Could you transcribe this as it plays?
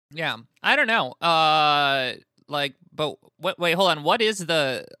Yeah, I don't know. But wait, hold on. What is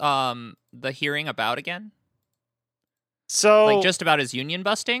the hearing about again? So, like, just about his union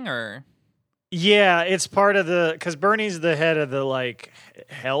busting, or? Yeah, it's part of because Bernie's the head of the like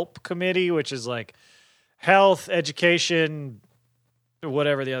HELP committee, which is like health, education,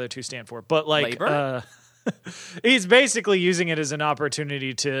 whatever the other two stand for. But like, Labor? He's basically using it as an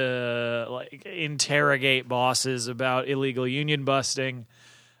opportunity to like interrogate bosses about illegal union busting.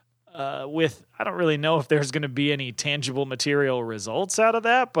 With I don't really know if there's going to be any tangible material results out of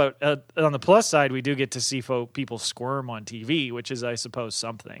that, but on the plus side, we do get to see people squirm on TV, which is, I suppose,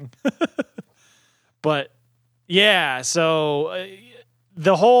 something. But yeah, so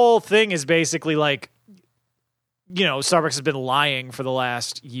the whole thing is basically like, Starbucks has been lying for the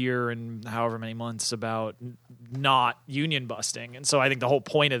last year and however many months about not union busting. And so I think the whole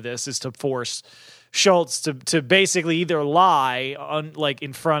point of this is to force Schultz to basically either lie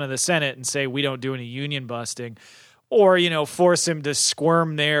in front of the Senate and say we don't do any union busting, or, force him to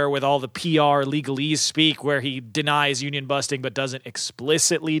squirm there with all the PR legalese speak where he denies union busting but doesn't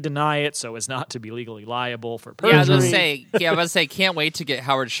explicitly deny it so as not to be legally liable for perjury. Yeah, I was gonna say, can't wait to get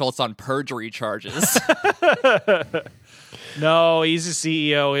Howard Schultz on perjury charges. No, he's a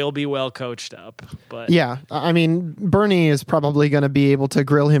CEO. He'll be well coached up. But yeah, I mean, Bernie is probably going to be able to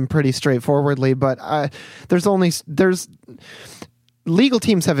grill him pretty straightforwardly, but there's legal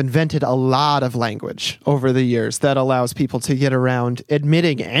teams have invented a lot of language over the years that allows people to get around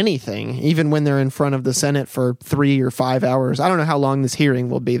admitting anything, even when they're in front of the Senate for 3 or 5 hours. I don't know how long this hearing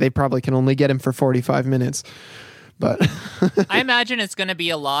will be. They probably can only get him for 45 minutes. But I imagine it's going to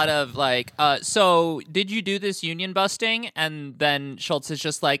be a lot of like, so did you do this union busting? And then Schultz is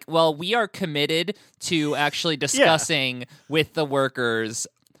just like, well, we are committed to actually discussing with the workers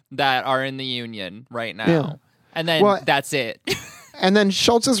that are in the union right now. Yeah. And then that's it. And then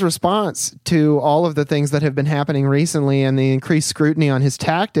Schultz's response to all of the things that have been happening recently and the increased scrutiny on his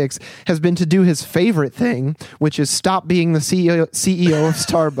tactics has been to do his favorite thing, which is stop being the CEO of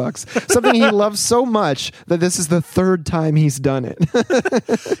Starbucks. Something he loves so much that this is the third time he's done it.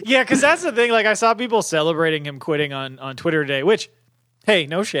 Yeah, because that's the thing. Like, I saw people celebrating him quitting on Twitter today, which, hey,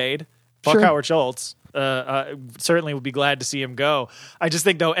 no shade. Fuck Sure. Howard Schultz. Certainly would be glad to see him go. I just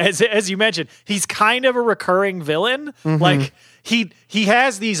think, though, as you mentioned, he's kind of a recurring villain. Mm-hmm. Like, he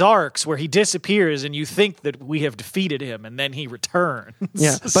has these arcs where he disappears and you think that we have defeated him and then he returns.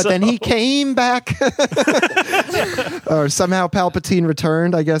 Yeah, but then he came back. Or somehow Palpatine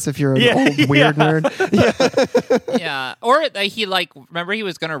returned, I guess, if you're an old weird nerd. Yeah. Or remember he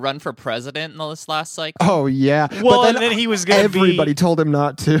was going to run for president in this last cycle? Oh, yeah. Well, but and then he was going to be... Everybody told him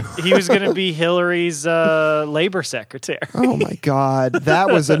not to. He was going to be Hillary's labor secretary. Oh, my God.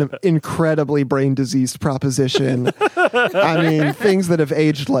 That was an incredibly brain-diseased proposition. I mean, things that have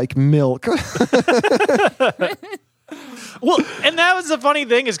aged like milk. Well, and that was the funny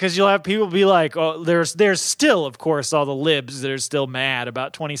thing is because you'll have people be like, oh, there's still, of course, all the libs that are still mad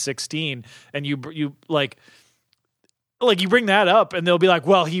about 2016. And you you bring that up and they'll be like,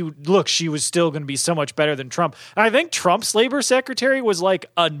 well, she was still going to be so much better than Trump. And I think Trump's labor secretary was like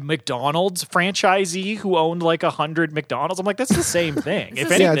a McDonald's franchisee who owned like 100 McDonald's. I'm like, that's the same thing.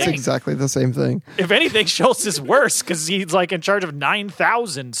 Yeah, it's exactly the same thing. If anything, Schultz is worse because he's like in charge of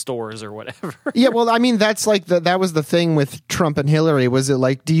 9,000 stores or whatever. Yeah, well, I mean, that's like that was the thing with Trump and Hillary. Was it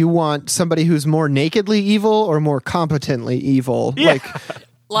like, do you want somebody who's more nakedly evil or more competently evil? Yeah.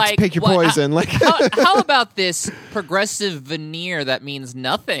 Like, pick your poison. How about this progressive veneer that means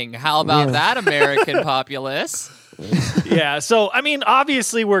nothing? How about that, American populace? Yeah, so, I mean,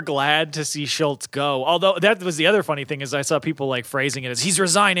 obviously we're glad to see Schultz go. Although, that was the other funny thing is I saw people, like, phrasing it as he's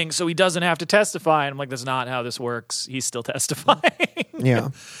resigning so he doesn't have to testify. And I'm like, that's not how this works. He's still testifying.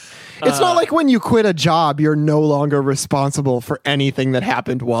 Yeah. It's not like when you quit a job, you're no longer responsible for anything that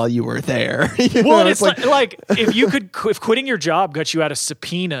happened while you were there. Well, it's like if quitting your job got you out of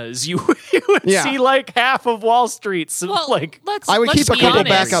subpoenas, you would see like half of Wall Street. I would keep a couple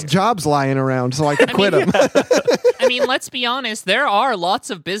backup jobs lying around so I could quit them. I mean, let's be honest. There are lots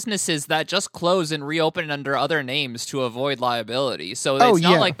of businesses that just close and reopen under other names to avoid liability. So it's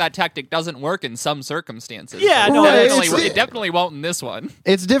not like that tactic doesn't work in some circumstances. Yeah, no, it definitely won't in this one.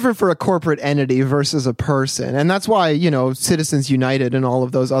 It's different for a corporate entity versus a person. And that's why, Citizens United and all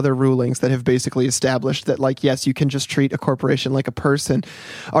of those other rulings that have basically established that, like, yes, you can just treat a corporation like a person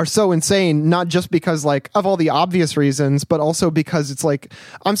are so insane, not just because, like, of all the obvious reasons, but also because it's like,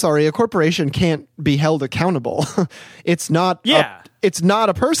 I'm sorry, a corporation can't be held accountable. It's not it's not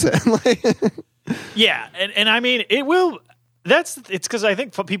a person. Yeah, and I mean, it will... It's because I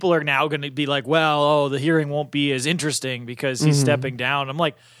think people are now going to be like, well, the hearing won't be as interesting because he's stepping down. I'm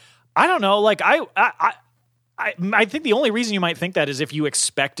like, I don't know. Like I think the only reason you might think that is if you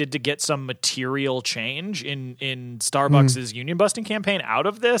expected to get some material change in Starbucks' union busting campaign out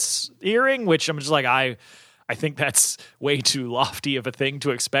of this hearing, which I'm just like, I think that's way too lofty of a thing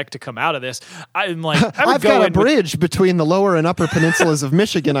to expect to come out of this. I'm like, I've got a bridge between the lower and upper peninsulas of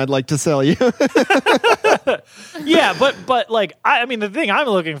Michigan I'd like to sell you. Yeah, but like, I mean, the thing I'm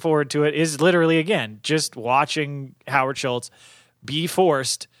looking forward to it is literally, again, just watching Howard Schultz be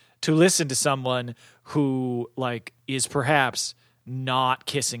forced to listen to someone who like is perhaps not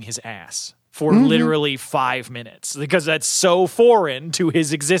kissing his ass for literally 5 minutes because that's so foreign to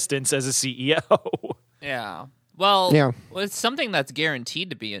his existence as a CEO. Yeah. Well, it's something that's guaranteed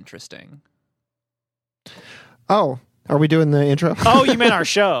to be interesting. Oh, are we doing the intro? Oh, you meant our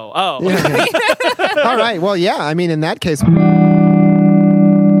show. Oh. Yeah, okay. All right. Well, yeah. I mean, in that case...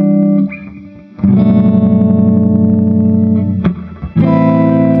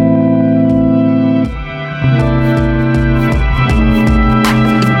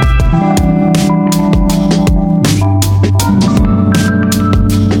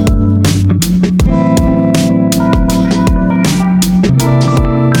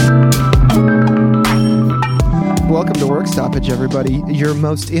 Stoppage, everybody, your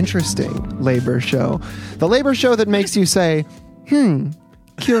most interesting labor show. The labor show that makes you say,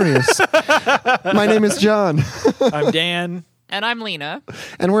 curious. My name is John. I'm Dan. And I'm Lena.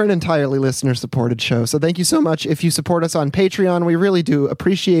 And we're an entirely listener-supported show. So thank you so much. If you support us on Patreon, we really do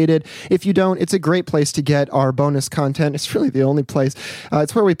appreciate it. If you don't, it's a great place to get our bonus content. It's really the only place.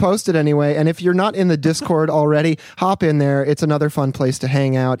 It's where we post it anyway. And if you're not in the Discord already, hop in there. It's another fun place to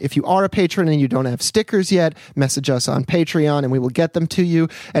hang out. If you are a patron and you don't have stickers yet, message us on Patreon and we will get them to you.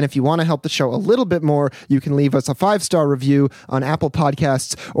 And if you want to help the show a little bit more, you can leave us a 5-star review on Apple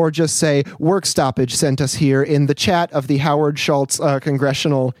Podcasts or just say, Work Stoppage sent us here in the chat of the Howard Schultz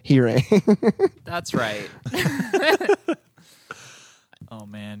congressional hearing. That's right. Oh,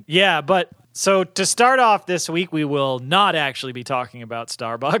 man. Yeah, but so to start off this week, we will not actually be talking about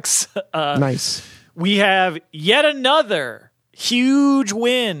Starbucks. Nice. We have yet another huge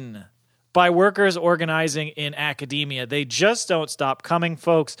win by workers organizing in academia. They just don't stop coming,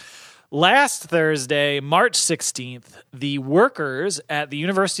 folks. Last Thursday, March 16th, the workers at the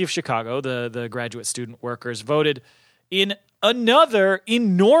University of Chicago, the graduate student workers, voted in another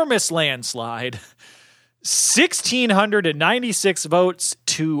enormous landslide, 1,696 votes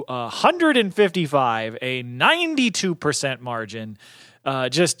to 155, a 92% margin.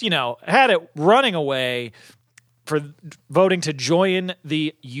 Just, had it running away for voting to join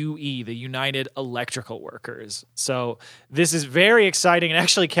the UE, the United Electrical Workers. So this is very exciting and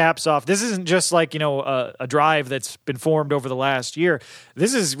actually caps off. This isn't just like, a drive that's been formed over the last year.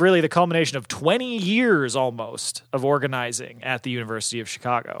 This is really the culmination of 20 years almost of organizing at the University of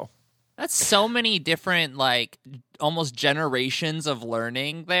Chicago. That's so many different, like, almost generations of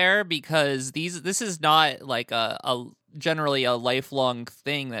learning there, because this is not like a generally a lifelong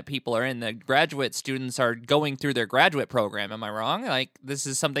thing that people are in. The graduate students are going through their graduate program. Am I wrong? Like, this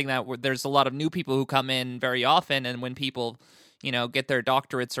is something that there's a lot of new people who come in very often, and when people, get their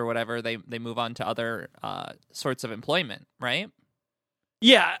doctorates or whatever, they move on to other sorts of employment, right?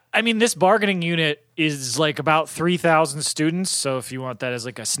 Yeah, I mean, this bargaining unit is like about 3,000 students. So if you want that as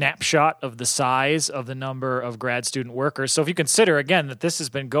like a snapshot of the size of the number of grad student workers. So if you consider, again, that this has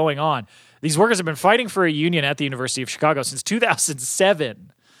been going on, these workers have been fighting for a union at the University of Chicago since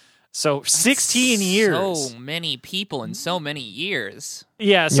 2007. So 16 years. So many people in so many years.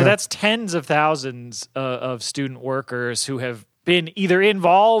 Yeah, so that's tens of thousands of student workers who have been either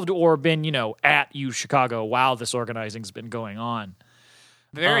involved or been, at U Chicago while this organizing's been going on.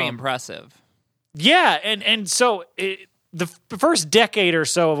 Very impressive. Yeah, and so the first decade or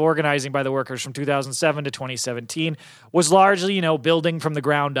so of organizing by the workers from 2007 to 2017 was largely, building from the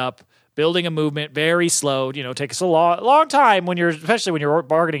ground up, building a movement, very slow, takes a long time especially when your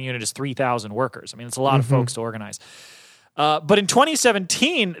bargaining unit is 3,000 workers. I mean, it's a lot of folks to organize. But in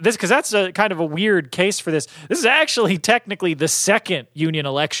 2017, because that's a kind of a weird case for this. This is actually technically the second union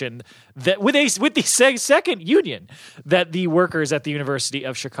election that with the second union that the workers at the University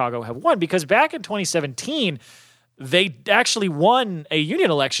of Chicago have won. Because back in 2017, they actually won a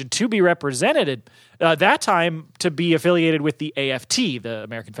union election to be represented. That time to be affiliated with the AFT, the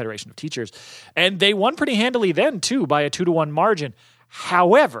American Federation of Teachers, and they won pretty handily then too by a 2-1 margin.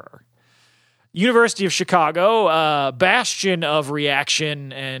 However, University of Chicago, bastion of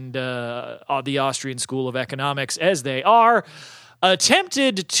reaction and the Austrian School of Economics as they are,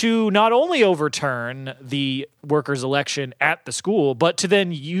 attempted to not only overturn the workers' election at the school, but to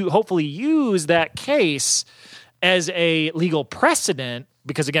then hopefully use that case as a legal precedent,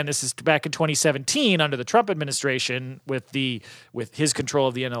 because again, this is back in 2017 under the Trump administration with his control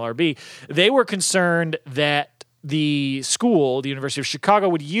of the NLRB, they were concerned that the school, the University of Chicago,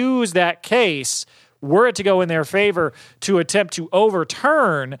 would use that case, were it to go in their favor, to attempt to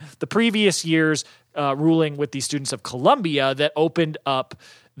overturn the previous year's ruling with the Students of Columbia that opened up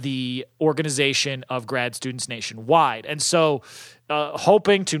the organization of grad students nationwide. And so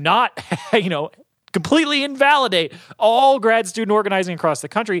hoping to not, completely invalidate all grad student organizing across the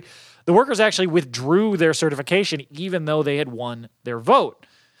country, the workers actually withdrew their certification even though they had won their vote.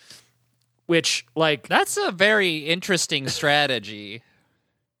 Which, that's a very interesting strategy.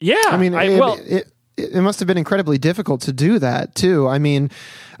 Yeah. I mean, it must have been incredibly difficult to do that too. I mean,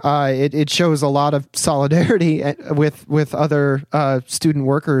 it shows a lot of solidarity with other student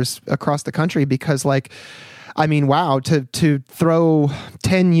workers across the country because, wow, to throw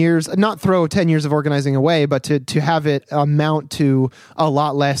 10 years, not throw 10 years of organizing away, but to have it amount to a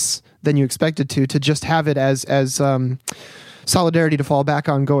lot less than you expected to just have it as solidarity to fall back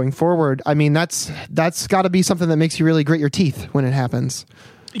on going forward. I mean, that's got to be something that makes you really grit your teeth when it happens.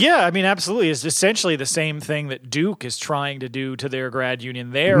 Yeah, I mean, absolutely. It's essentially the same thing that Duke is trying to do to their grad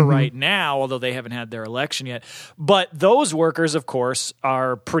union there right now, although they haven't had their election yet. But those workers, of course,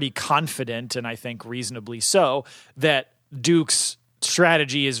 are pretty confident, and I think reasonably so, that Duke's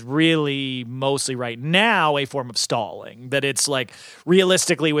strategy is really mostly right now a form of stalling. That it's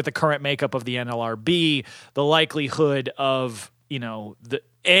realistically, with the current makeup of the NLRB, the likelihood of,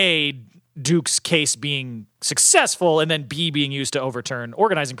 Duke's case being successful and then B, being used to overturn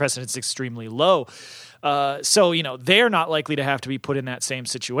organizing precedents, extremely low. So, they're not likely to have to be put in that same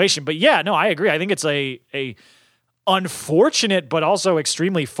situation. But yeah, no, I agree. I think it's a unfortunate but also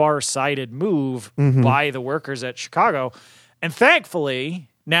extremely far-sighted move by the workers at Chicago. And thankfully,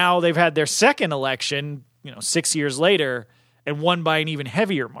 now they've had their second election, 6 years later, and won by an even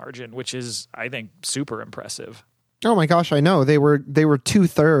heavier margin, which is, I think, super impressive. Oh my gosh, I know. They were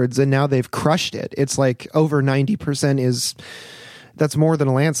 2/3 and now they've crushed it. It's over 90% that's more than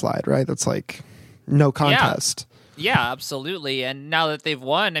a landslide, right? That's no contest. Yeah, absolutely. And now that they've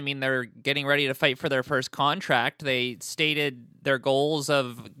won, I mean, they're getting ready to fight for their first contract. They stated their goals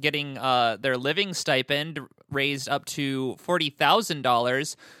of getting their living stipend raised up to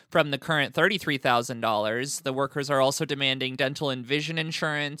 $40,000 from the current $33,000. The workers are also demanding dental and vision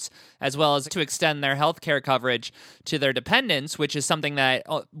insurance, as well as to extend their health care coverage to their dependents, which is something that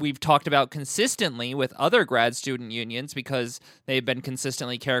we've talked about consistently with other grad student unions because they've been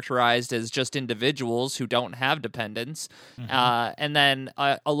consistently characterized as just individuals who don't have dependents. And then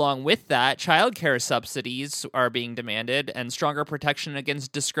along with that, childcare subsidies are being demanded and stronger protection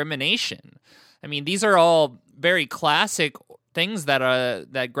against discrimination. I mean, these are all very classic things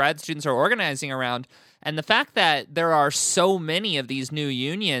that grad students are organizing around. And the fact that there are so many of these new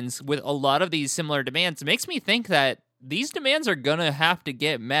unions with a lot of these similar demands makes me think that these demands are going to have to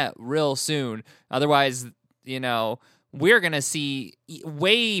get met real soon. Otherwise, we're going to see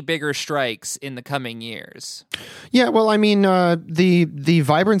way bigger strikes in the coming years. Yeah, well, I mean, the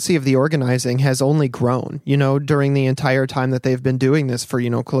vibrancy of the organizing has only grown, during the entire time that they've been doing this for,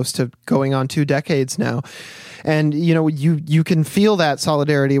 close to going on 2 decades now. And, you can feel that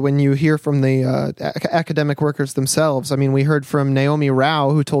solidarity when you hear from the academic workers themselves. I mean, we heard from Naomi Rao,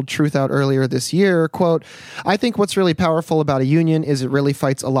 who told Truth Out earlier this year, quote, "I think what's really powerful about a union is it really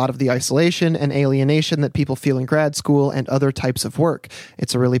fights a lot of the isolation and alienation that people feel in grad school and other types of work.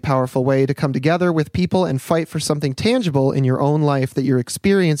 It's a really powerful way to come together with people and fight for something tangible in your own life that you're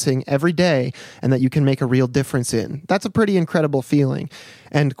experiencing every day and that you can make a real difference in. That's a pretty incredible feeling."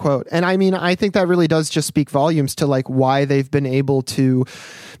 End quote. And I mean, I think that really does just speak volumes to why they've been able to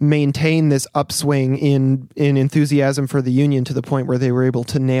maintain this upswing in enthusiasm for the union to the point where they were able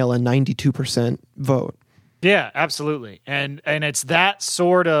to nail a 92% vote. Yeah, absolutely. And it's that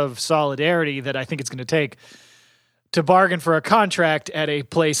sort of solidarity that I think it's going to take to bargain for a contract at a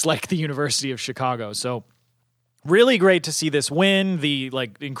place like the University of Chicago. So really great to see this win, the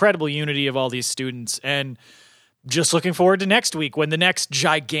incredible unity of all these students, and just looking forward to next week when the next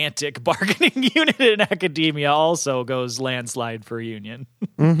gigantic bargaining unit in academia also goes landslide for a union.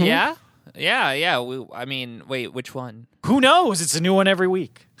 Yeah. I mean, wait, which one? Who knows? It's a new one every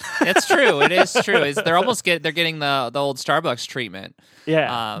week. It's true. It is true. They're getting the old Starbucks treatment.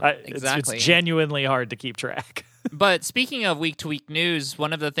 Yeah, exactly. It's genuinely hard to keep track. But speaking of week-to-week news,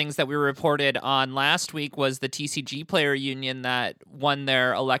 one of the things that we reported on last week was the TCG player union that won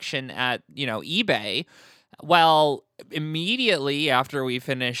their election at eBay. Well, immediately after we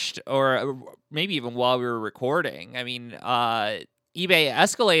finished, or maybe even while we were recording, I mean, eBay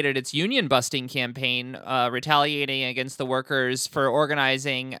escalated its union busting campaign, retaliating against the workers for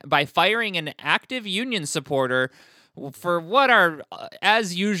organizing by firing an active union supporter for what are,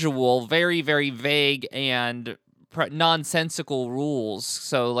 as usual, very, very vague and nonsensical rules.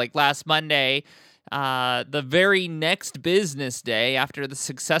 So, like last Monday, the very next business day after the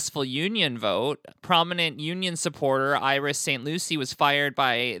successful union vote, prominent union supporter Iris St. Lucie was fired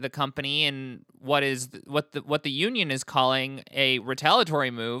by the company in what the union is calling a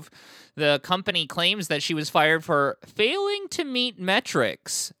retaliatory move. The company claims that she was fired for failing to meet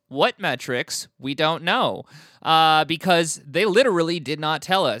metrics. What metrics? We don't know, because they literally did not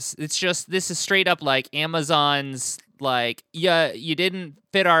tell us. It's just, this is straight up like Amazon's like, yeah, you didn't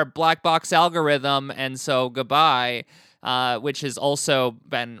fit our black box algorithm, and so goodbye, which has also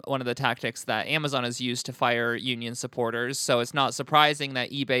been one of the tactics that Amazon has used to fire union supporters. So it's not surprising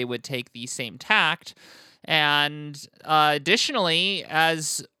that eBay would take the same tact. And additionally,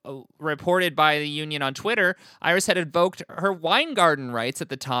 as reported by the union on Twitter, Iris had invoked her wine garden rights at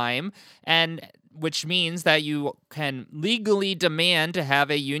the time, and which means that you can legally demand to have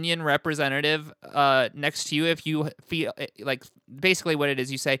a union representative next to you if you feel like, basically what it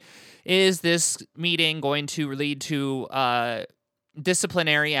is, you say, is this meeting going to lead to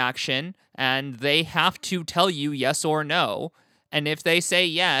disciplinary action? And they have to tell you yes or no. And if they say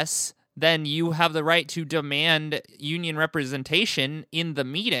yes, then you have the right to demand union representation in the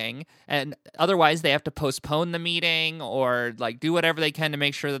meeting, and otherwise they have to postpone the meeting or like do whatever they can to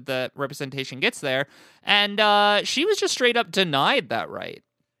make sure that the representation gets there. And she was just straight up denied that right.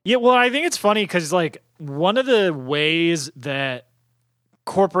 Yeah, well, I think it's funny because like one of the ways that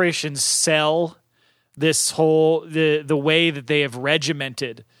corporations sell this whole the way that they have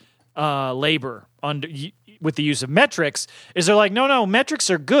regimented labor under with the use of metrics is they're like, no, metrics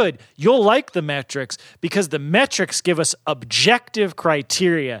are good. You'll like the metrics because the metrics give us objective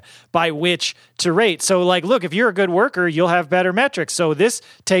criteria by which to rate. So like, look, if you're a good worker, you'll have better metrics. So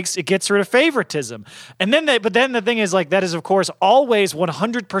it gets rid of favoritism. And then but then the thing is like, that is of course always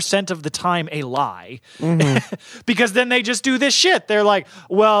 100% of the time a lie, because then they just do this shit. They're like,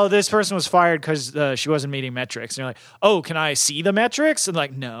 well, this person was fired because she wasn't meeting metrics. And you're like, oh, can I see the metrics? And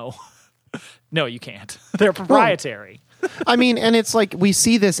like, no. No, you can't. They're proprietary. I mean, and it's like we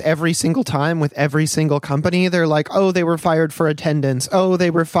see this every single time with every single company. They're like, oh, they were fired for attendance. Oh, they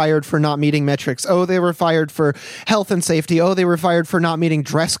were fired for not meeting metrics. Oh, they were fired for health and safety. Oh, they were fired for not meeting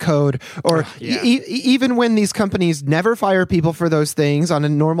dress code. Or even when these companies never fire people for those things on a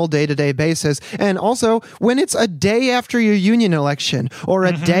normal day-to-day basis. And also when it's a day after your union election, or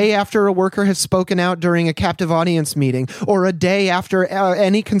a day after a worker has spoken out during a captive audience meeting, or a day after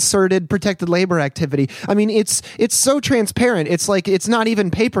any concerted protected labor activity. I mean, it's so transparent. It's like it's not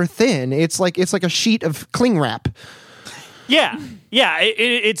even paper thin. It's like a sheet of cling wrap. Yeah.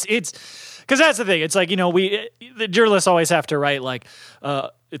 It's because that's the thing. It's like, the journalists always have to write like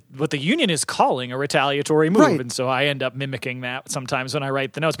what the union is calling a retaliatory move, right. And so I end up mimicking that sometimes when I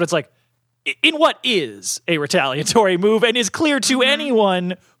write the notes. But it's like, in what is a retaliatory move and is clear to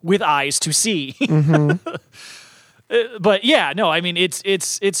anyone with eyes to see. But yeah, no, I mean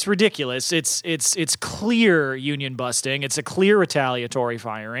it's ridiculous. It's clear union busting. It's a clear retaliatory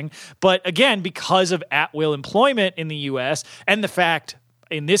firing. But again, because of at-will employment in the U.S. and the fact,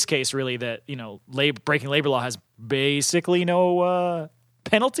 in this case, really that breaking labor law has basically no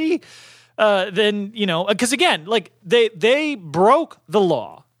penalty. Then because again, like they broke the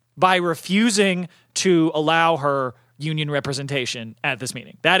law by refusing to allow her union representation at this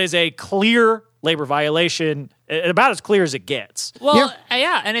meeting. That is a clear labor violation, about as clear as it gets. Well,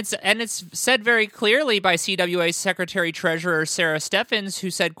 yeah, and it's said very clearly by CWA Secretary Treasurer Sarah Steffens, who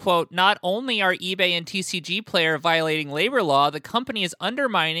said, quote, "Not only are eBay and TCG Player violating labor law, the company is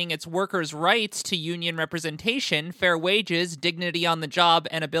undermining its workers' rights to union representation, fair wages, dignity on the job,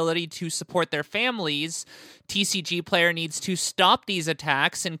 and ability to support their families. TCG Player needs to stop these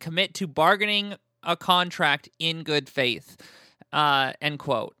attacks and commit to bargaining a contract in good faith." End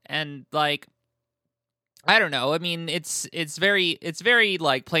quote. And like, I don't know. I mean, it's very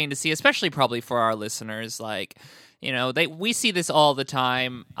like plain to see, especially probably for our listeners. Like, we see this all the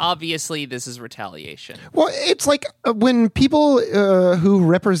time. Obviously, this is retaliation. Well, it's like when people who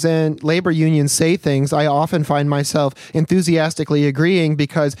represent labor unions say things, I often find myself enthusiastically agreeing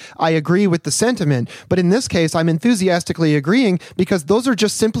because I agree with the sentiment. But in this case, I'm enthusiastically agreeing because those are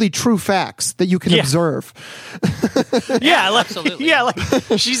just simply true facts that you can observe. Absolutely. Yeah, like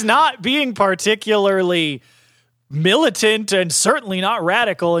she's not being particularly militant and certainly not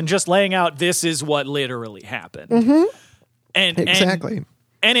radical and just laying out this is what literally happened. Exactly.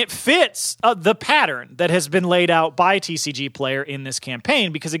 And it fits the pattern that has been laid out by TCG Player in this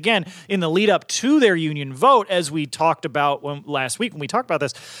campaign. Because again, in the lead up to their union vote, as we talked about last week when we talked about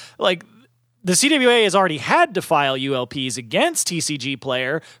this, like the CWA has already had to file ULPs against TCG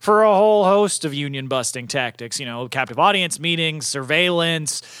Player for a whole host of union busting tactics, captive audience meetings,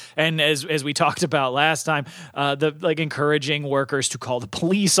 surveillance, and as we talked about last time, encouraging workers to call the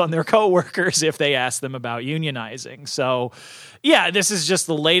police on their coworkers if they ask them about unionizing. So, yeah, this is just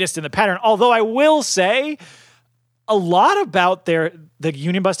the latest in the pattern. Although I will say a lot about the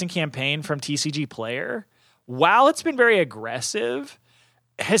union busting campaign from TCG Player, while it's been very aggressive,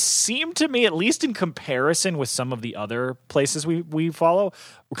 has seemed to me, at least in comparison with some of the other places we follow,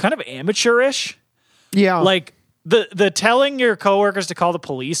 we're kind of amateurish. Yeah. Like the telling your coworkers to call the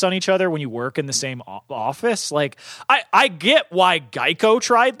police on each other when you work in the same office. Like I get why Geico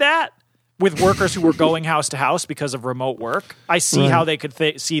tried that with workers who were going house to house because of remote work. I see how they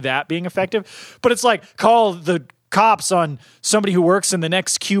could see that being effective, but it's like call the cops on somebody who works in the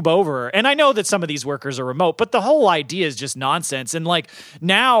next cube over. And I know that some of these workers are remote, but the whole idea is just nonsense. And like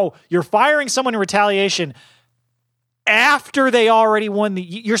now you're firing someone in retaliation after they already won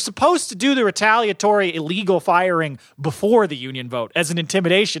you're supposed to do the retaliatory illegal firing before the union vote as an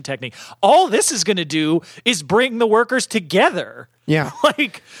intimidation technique. All this is going to do is bring the workers together. Yeah.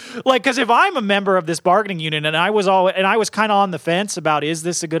 Because if I'm a member of this bargaining unit and I was kind of on the fence about, is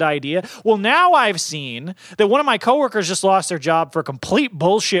this a good idea? Well, now I've seen that one of my coworkers just lost their job for a complete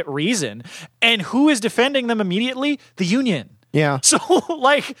bullshit reason. And who is defending them immediately? The union. Yeah. So,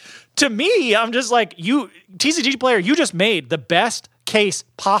 to me, I'm just like, TCG Player, you just made the best case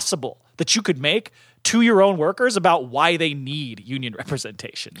possible that you could make to your own workers about why they need union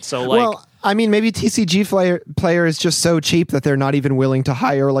representation. So, well, I mean, maybe TCG player is just so cheap that they're not even willing to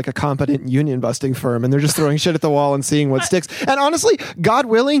hire like a competent union busting firm, and they're just throwing shit at the wall and seeing what sticks. And honestly, God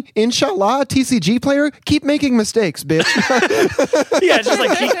willing, inshallah, TCG Player, keep making mistakes, bitch. Yeah, it's just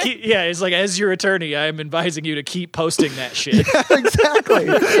like it's like, as your attorney, I'm advising you to keep posting that shit. Yeah,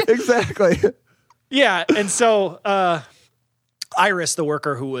 exactly. Yeah, and so Iris, the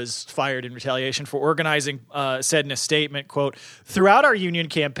worker who was fired in retaliation for organizing, said in a statement, quote, "Throughout our union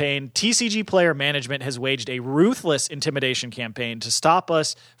campaign, TCG Player management has waged a ruthless intimidation campaign to stop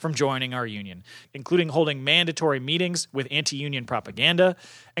us from joining our union, including holding mandatory meetings with anti-union propaganda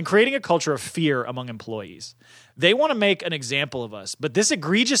and creating a culture of fear among employees. They want to make an example of us, but this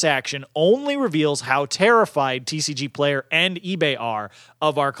egregious action only reveals how terrified TCG Player and eBay are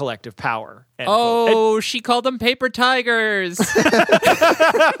of our collective power." She called them paper tigers.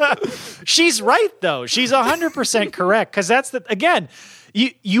 She's right, though. She's 100% correct, because that's again,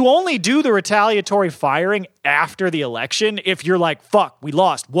 you only do the retaliatory firing after the election if you're like, fuck, we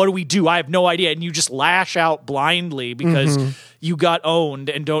lost. What do we do? I have no idea. And you just lash out blindly because you got owned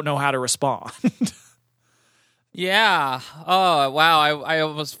and don't know how to respond. Yeah. Oh, wow. I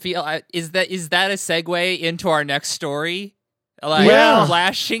almost feel is that a segue into our next story? Like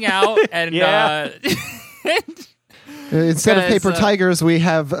lashing out and instead of paper tigers, we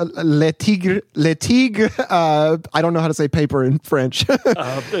have les tigres. I don't know how to say paper in French.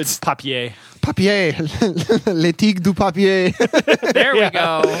 It's papier. Papier. Les tigres du papier. There we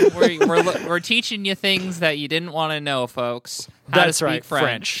go. We're teaching you things that you didn't want to know, folks. How to speak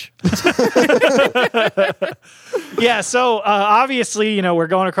French. Yeah, so obviously, we're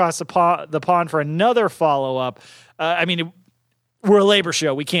going across the pond for another follow-up. We're a labor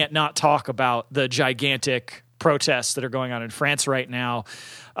show. We can't not talk about the gigantic protests that are going on in France right now.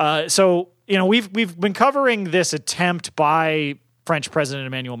 So we've been covering this attempt by French President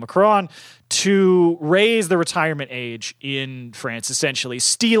Emmanuel Macron to raise the retirement age in France, essentially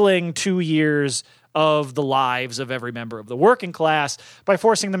stealing 2 years of the lives of every member of the working class by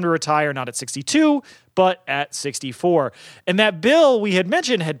forcing them to retire not at 62, but at 64. And that bill we had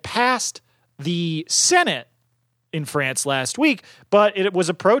mentioned had passed the Senate in France last week, but it was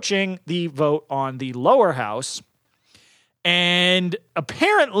approaching the vote on the lower house. And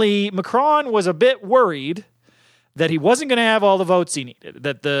apparently Macron was a bit worried that he wasn't going to have all the votes he needed,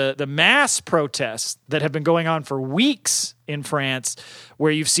 that the mass protests that have been going on for weeks in France,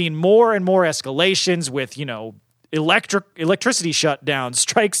 where you've seen more and more escalations with, electricity shutdowns,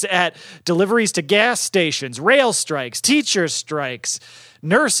 strikes at deliveries to gas stations, rail strikes, teachers strikes,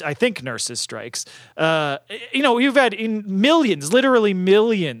 nurses strikes. You've had literally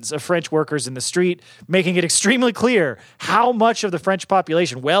millions of French workers in the street, making it extremely clear how much of the French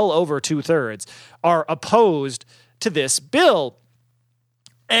population, well over 2/3, are opposed to this bill.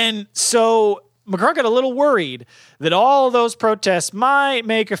 And so Macron got a little worried that all those protests might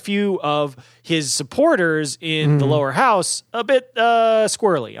make a few of his supporters in the lower house a bit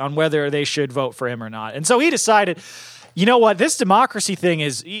squirrely on whether they should vote for him or not. And so he decided, you know what, this democracy thing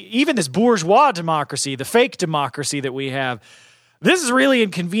is, even this bourgeois democracy, the fake democracy that we have, this is really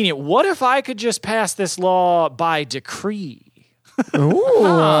inconvenient. What if I could just pass this law by decree?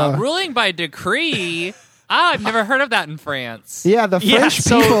 Ruling by decree? I've never heard of that in France. Yeah, the French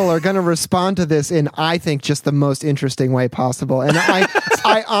people are going to respond to this in, I think, just the most interesting way possible. And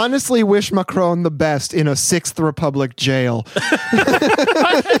I honestly wish Macron the best in a Sixth Republic jail.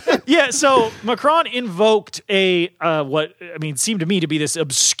 Yeah, so Macron invoked seemed to me to be this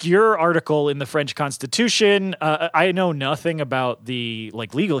obscure article in the French Constitution. I know nothing about the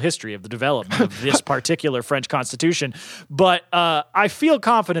legal history of the development of this particular French Constitution, but I feel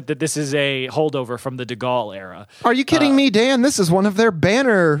confident that this is a holdover from the de Gaulle era. Are you kidding me, Dan? This is one of their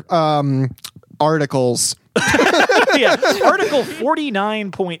banner articles. Yeah, Article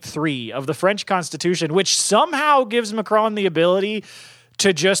 49.3 of the French Constitution, which somehow gives Macron the ability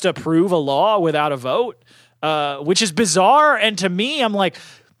to just approve a law without a vote, which is bizarre. And to me, I'm like,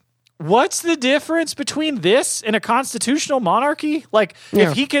 what's the difference between this and a constitutional monarchy?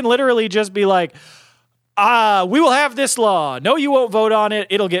 If he can literally just be like, we will have this law. No, you won't vote on it.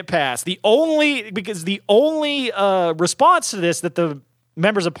 It'll get passed. The only response to this that the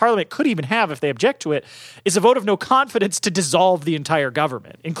members of parliament could even have if they object to it is a vote of no confidence to dissolve the entire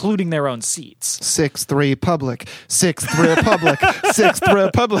government, including their own seats. Sixth Republic. Sixth Republic. Sixth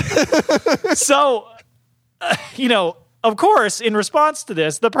Republic. So, of course, in response to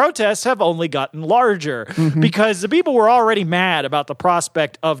this, the protests have only gotten larger because the people were already mad about the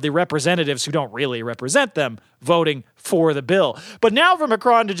prospect of the representatives who don't really represent them voting for the bill. But now for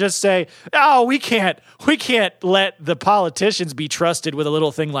Macron to just say, "Oh, we can't let the politicians be trusted with a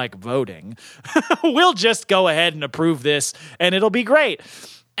little thing like voting. We'll just go ahead and approve this and it'll be great."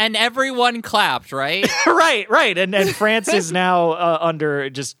 And everyone clapped, right? Right. And France is now under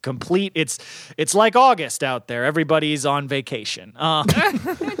just complete. It's like August out there. Everybody's on vacation.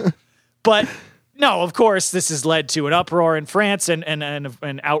 But no, of course, this has led to an uproar in France and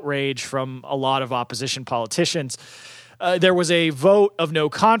an outrage from a lot of opposition politicians. There was a vote of no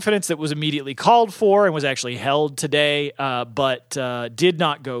confidence that was immediately called for and was actually held today, but did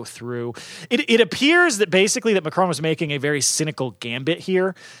not go through. It appears that basically that Macron was making a very cynical gambit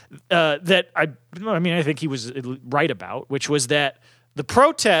here that I think he was right about, which was that the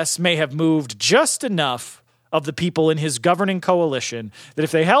protests may have moved just enough of the people in his governing coalition that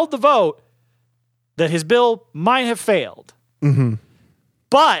if they held the vote, that his bill might have failed. Mm-hmm.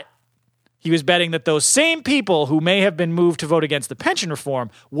 But he was betting that those same people who may have been moved to vote against the pension reform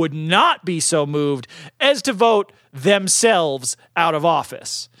would not be so moved as to vote themselves out of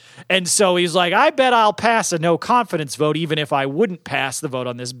office. And so he's like, I bet I'll pass a no confidence vote even if I wouldn't pass the vote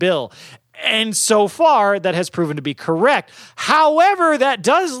on this bill. And so far, that has proven to be correct. However, that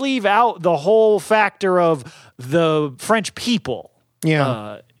does leave out the whole factor of the French people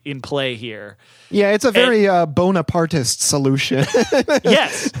in play here. Yeah, it's a very Bonapartist solution.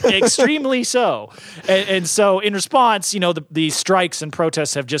 Yes, extremely so. And so in response, the strikes and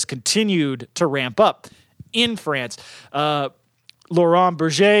protests have just continued to ramp up in France. Laurent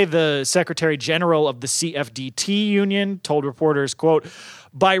Berger, the Secretary General of the CFDT union, told reporters, quote,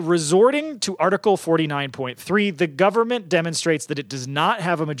 by resorting to Article 49.3, the government demonstrates that it does not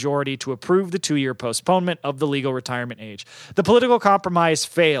have a majority to approve the 2-year postponement of the legal retirement age. The political compromise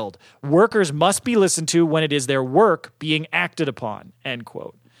failed. Workers must be listened to when it is their work being acted upon, end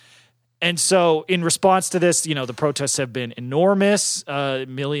quote. And so in response to this, the protests have been enormous.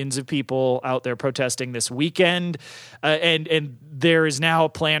 Millions of people out there protesting this weekend. And there is now a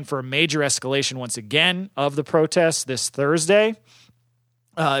plan for a major escalation once again of the protests this Thursday.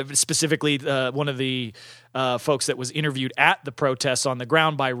 Specifically, one of the folks that was interviewed at the protests on the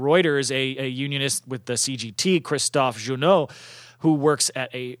ground by Reuters, a unionist with the CGT, Christophe Junot, who works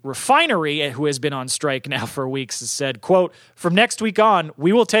at a refinery and who has been on strike now for weeks, has said, quote, from next week on,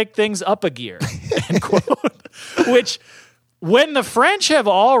 we will take things up a gear, end quote, which when the French have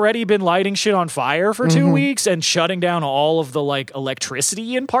already been lighting shit on fire for 2 weeks and shutting down all of the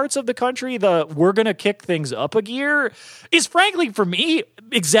electricity in parts of the country, we're going to kick things up a gear is frankly for me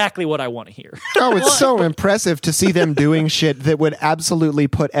exactly what I want to hear. Oh, it's so impressive to see them doing shit that would absolutely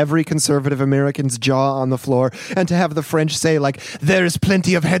put every conservative American's jaw on the floor, and to have the French say there's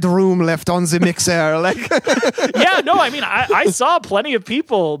plenty of headroom left on the mixer. Yeah, no, I saw plenty of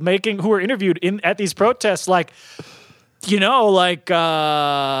people who were interviewed at these protests like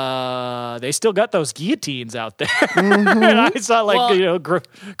they still got those guillotines out there. And I saw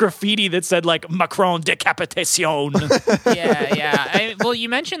graffiti that said like Macron decapitation. Yeah. Well, you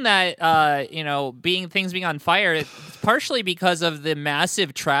mentioned that things being on fire. It's partially because of the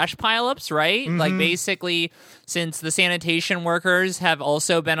massive trash pileups, right? Like basically, since the sanitation workers have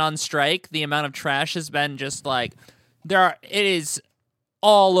also been on strike, the amount of trash has been just like it is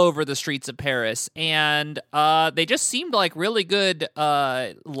all over the streets of Paris, and they just seemed like really good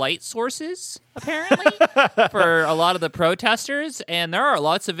light sources, apparently, for a lot of the protesters. And there are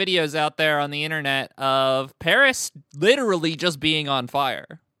lots of videos out there on the internet of Paris literally just being on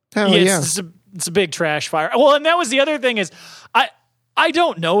fire. It's a big trash fire. Well, and that was the other thing is, I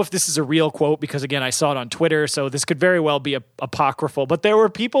don't know if this is a real quote because, again, I saw it on Twitter, so this could very well be apocryphal. But there were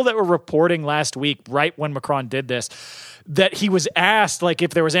people that were reporting last week, right when Macron did this, that he was asked like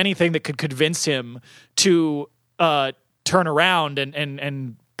if there was anything that could convince him to turn around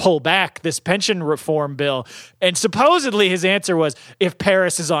and pull back this pension reform bill. And supposedly his answer was, if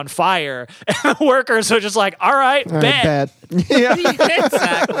Paris is on fire. And the workers are just like, all right, bet. Yeah.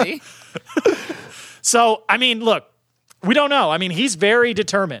 Exactly. So, I mean, look, we don't know. I mean, he's very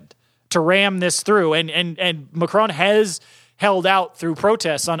determined to ram this through. And Macron has held out through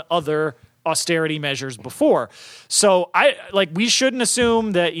protests on other austerity measures before. So we shouldn't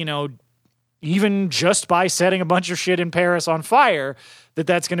assume that, even just by setting a bunch of shit in Paris on fire,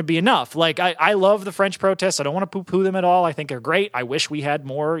 that's going to be enough. Like, I love the French protests. I don't want to poo-poo them at all. I think they're great. I wish we had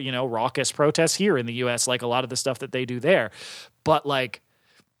more, raucous protests here in the U.S., like a lot of the stuff that they do there. But, like,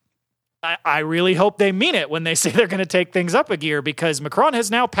 I really hope they mean it when they say they're going to take things up a gear, because Macron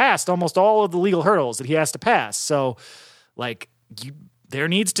has now passed almost all of the legal hurdles that he has to pass. So, like, there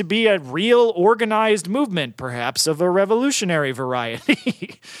needs to be a real organized movement, perhaps of a revolutionary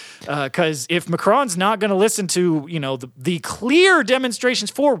variety. Because if Macron's not going to listen to, the clear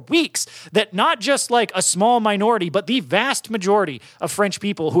demonstrations for weeks that not just like a small minority, but the vast majority of French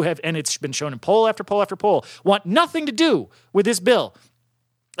people who have, and it's been shown in poll after poll after poll, want nothing to do with this bill.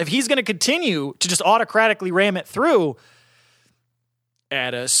 If he's going to continue to just autocratically ram it through,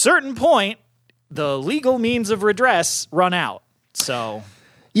 at a certain point, the legal means of redress run out. So,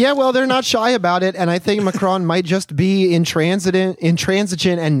 yeah, well, they're not shy about it, and I think Macron might just be intransigent and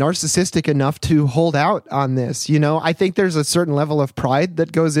narcissistic enough to hold out on this. I think there's a certain level of pride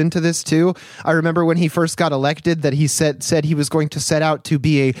that goes into this too. I remember when he first got elected that he said he was going to set out to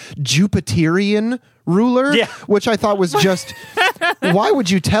be a Jupiterian ruler, which I thought was just, why would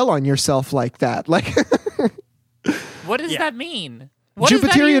you tell on yourself like that? Like, what does that mean? What does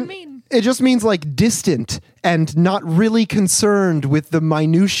that even mean? It just means like distant and not really concerned with the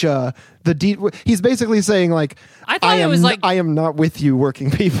minutia. He's basically saying like, I am not with you,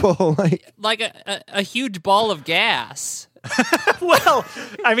 working people. like a huge ball of gas. Well,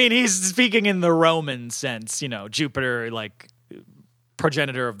 I mean, he's speaking in the Roman sense, Jupiter, like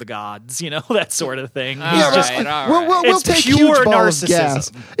progenitor of the gods, that sort of thing. We'll take huge balls of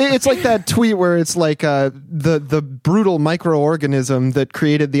gas. It's like that tweet where it's like the brutal microorganism that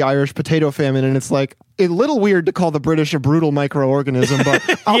created the Irish potato famine, and it's like a little weird to call the British a brutal microorganism, but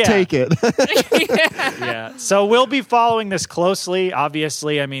I'll take it. Yeah. So we'll be following this closely.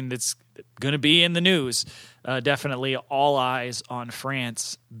 Obviously, I mean, it's going to be in the news. Definitely all eyes on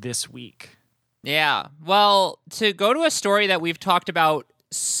France this week. Yeah. Well, to go to a story that we've talked about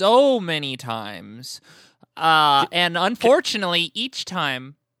so many times, and unfortunately, each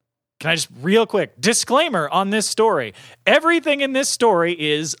time... Can I just, real quick, disclaimer on this story. Everything in this story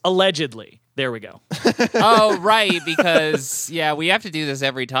is allegedly. There we go. Oh, right, because, we have to do this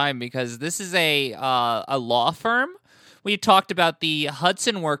every time, because this is a law firm. We've talked about the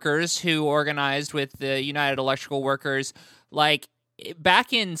Hudson workers who organized with the United Electrical Workers, like,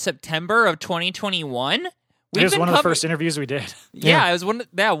 back in September of 2021. It was one of the first interviews we did. Yeah, it was one of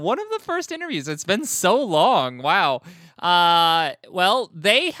the first interviews. It's been so long. Wow. Well,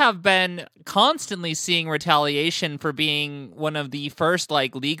 they have been constantly seeing retaliation for being one of the first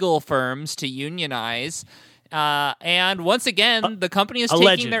legal firms to unionize. And once again, the company is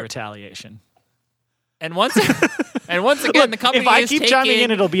taking their retaliation. And once again, the company if I keep chiming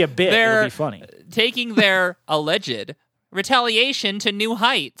in, it'll be a bit. It'll be funny. Taking their alleged retaliation to new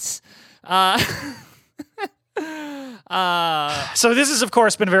heights. So this has, of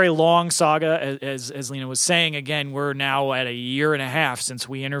course, been a very long saga. As Lena was saying, again, we're now at a year and a half since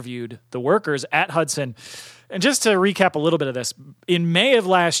we interviewed the workers at Hudson. And just to recap a little bit of this, in May of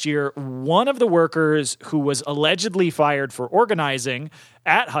last year, one of the workers who was allegedly fired for organizing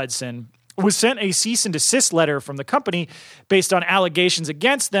at Hudson was sent a cease and desist letter from the company based on allegations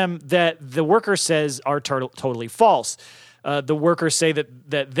against them that the worker says are totally false. The workers say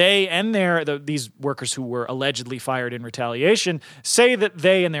that they and these workers who were allegedly fired in retaliation say that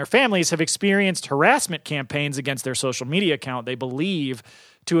they and their families have experienced harassment campaigns against their social media account they believe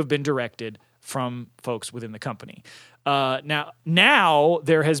to have been directed from folks within the company. Now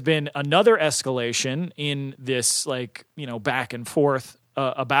there has been another escalation in this back and forth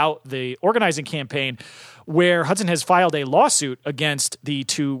about the organizing campaign, where Hudson has filed a lawsuit against the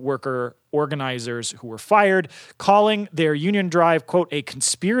two worker organizers who were fired, calling their union drive, quote, a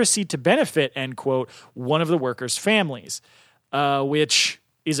conspiracy to benefit, end quote, one of the workers' families, which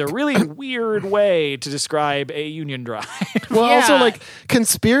is a really weird way to describe a union drive. Well, also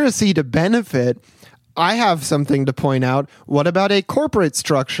conspiracy to benefit. I have something to point out. What about a corporate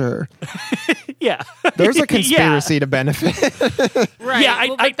structure? Yeah. There's a conspiracy to benefit. Right.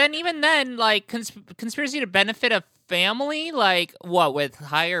 Yeah, but then even then, conspiracy to benefit a family, with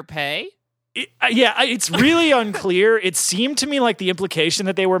higher pay? It's really unclear. It seemed to me like the implication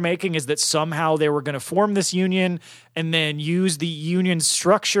that they were making is that somehow they were going to form this union and then use the union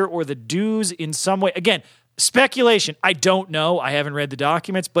structure or the dues in some way. Again, speculation. I don't know. I haven't read the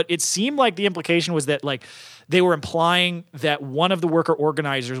documents, but it seemed like the implication was that they were implying that one of the worker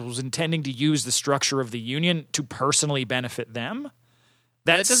organizers was intending to use the structure of the union to personally benefit them.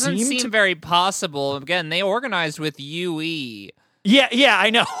 That doesn't seem very possible. Again, they organized with UE. Yeah,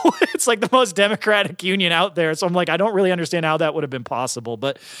 I know. It's the most democratic union out there. So I'm I don't really understand how that would have been possible.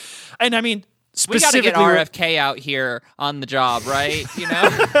 We got to get RFK out here on the job, right?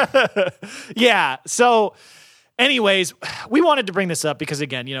 Yeah. So anyways, we wanted to bring this up because,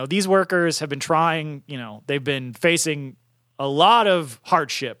 again, these workers have been trying, they've been facing a lot of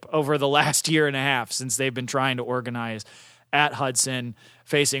hardship over the last year and a half since they've been trying to organize at Hudson,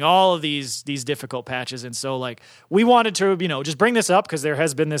 facing all of these difficult patches. And so we wanted to, just bring this up because there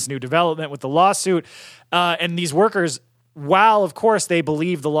has been this new development with the lawsuit. And these workers, while of course they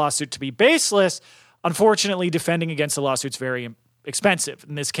believe the lawsuit to be baseless, unfortunately defending against the lawsuit's very expensive.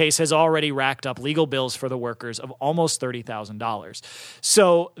 And this case has already racked up legal bills for the workers of almost $30,000.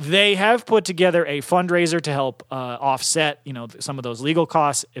 So they have put together a fundraiser to help offset, some of those legal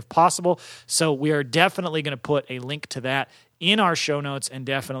costs if possible. So we are definitely going to put a link to that in our show notes and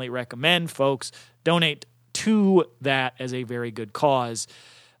definitely recommend folks donate to that as a very good cause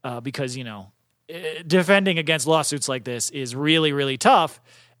because, defending against lawsuits like this is really, really tough.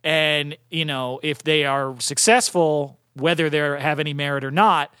 And, if they are successful, whether they have any merit or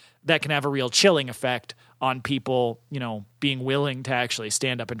not, that can have a real chilling effect on people, being willing to actually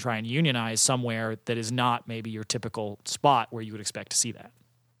stand up and try and unionize somewhere that is not maybe your typical spot where you would expect to see that.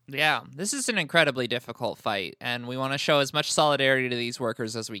 Yeah, this is an incredibly difficult fight, and we want to show as much solidarity to these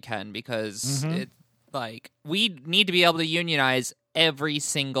workers as we can because we need to be able to unionize every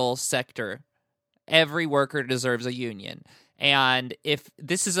single sector. Every worker deserves a union. And if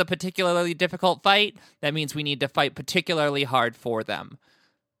this is a particularly difficult fight, that means we need to fight particularly hard for them.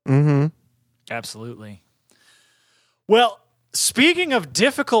 Mm-hmm. Absolutely. Well, speaking of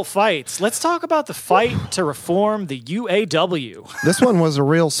difficult fights, let's talk about the fight to reform the UAW. This one was a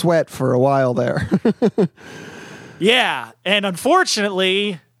real sweat for a while there. Yeah, and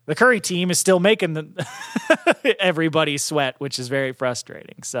unfortunately, the Curry team is still making everybody sweat, which is very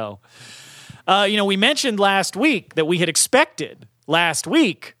frustrating. So, we mentioned last week that we had expected last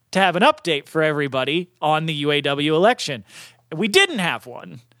week to have an update for everybody on the UAW election. We didn't have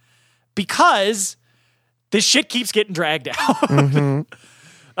one because this shit keeps getting dragged out. Mm-hmm.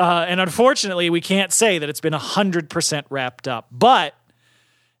 And unfortunately, we can't say that it's been 100% wrapped up. But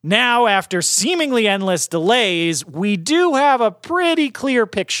now, after seemingly endless delays, we do have a pretty clear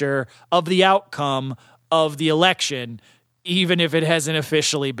picture of the outcome of the election, even if it hasn't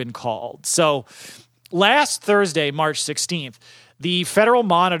officially been called. So last Thursday, March 16th, the federal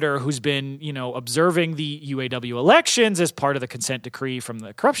monitor who's been, observing the UAW elections as part of the consent decree from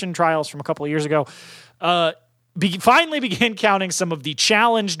the corruption trials from a couple of years ago, finally began counting some of the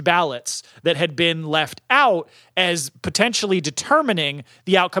challenged ballots that had been left out as potentially determining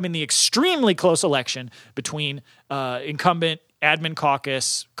the outcome in the extremely close election between incumbent admin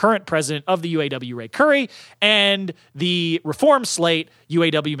caucus, current president of the UAW, Ray Curry, and the reform slate,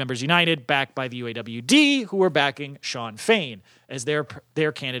 UAW Members United, backed by the UAWD, who were backing Shawn Fain as their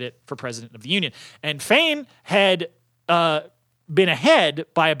candidate for president of the union. And Fain had been ahead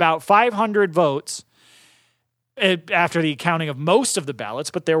by about 500 votes after the counting of most of the ballots,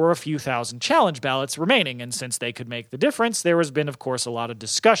 but there were a few thousand challenge ballots remaining. And since they could make the difference, there has been, of course, a lot of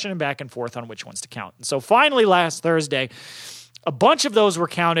discussion and back and forth on which ones to count. And so finally, last Thursday, A bunch of those were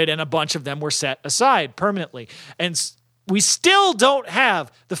counted, and a bunch of them were set aside permanently. And we still don't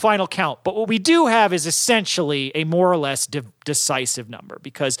have the final count, but what we do have is essentially a more or less decisive number,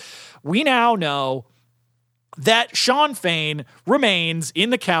 because we now know that Shawn Fain remains in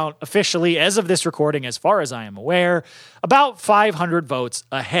the count officially, as of this recording, as far as I am aware, about 500 votes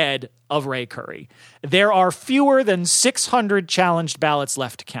ahead of Ray Curry. There are fewer than 600 challenged ballots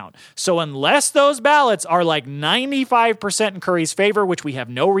left to count. So unless those ballots are like 95% in Curry's favor, which we have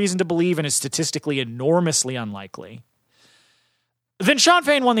no reason to believe and is statistically enormously unlikely, then Shawn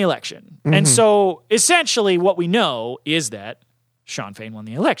Fain won the election. Mm-hmm. And so essentially what we know is that Shawn Fain won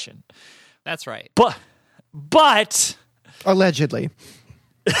the election. That's right. But allegedly.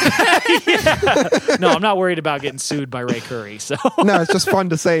 Yeah. No, I'm not worried about getting sued by Ray Curry. So no, it's just fun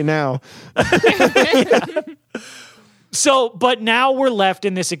to say now. Yeah. So, but now we're left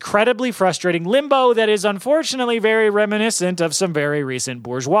in this incredibly frustrating limbo that is unfortunately very reminiscent of some very recent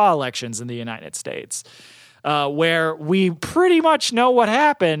bourgeois elections in the United States, where we pretty much know what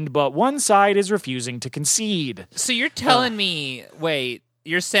happened, but one side is refusing to concede. So you're telling me, wait,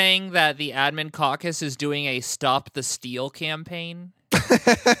 you're saying that the admin caucus is doing a Stop the Steal campaign?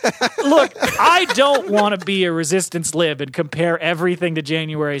 Look, I don't want to be a resistance lib and compare everything to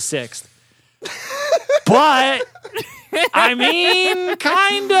January 6th. But, I mean,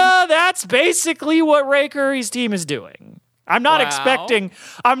 kinda, that's basically what Ray Curry's team is doing. I'm not expecting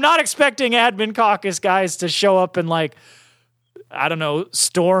admin caucus guys to show up and, like, I don't know,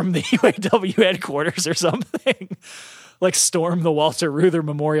 storm the UAW headquarters or something. Like storm the Walter Reuther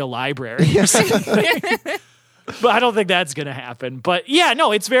Memorial Library or something. But I don't think that's going to happen. But yeah,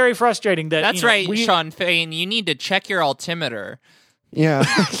 no, it's very frustrating that that's right, Shawn Fain. You need to check your altimeter. Yeah.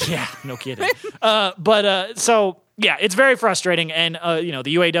 Yeah, no kidding. So yeah, it's very frustrating. And,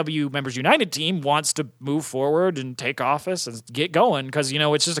 the UAW Members United team wants to move forward and take office and get going because,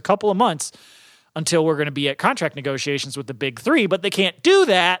 it's just a couple of months until we're going to be at contract negotiations with the big three. But they can't do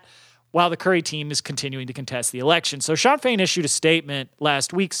that while the Curry team is continuing to contest the election. So Shawn Fain issued a statement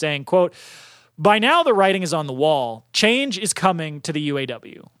last week saying, quote, "By now the writing is on the wall. Change is coming to the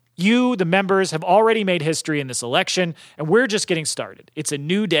UAW. You, the members, have already made history in this election, and we're just getting started. It's a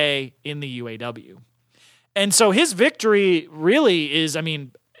new day in the UAW." And so his victory really is,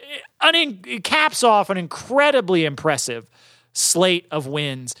 it caps off an incredibly impressive slate of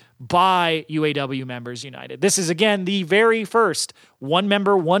wins by UAW Members United. This is, again, the very first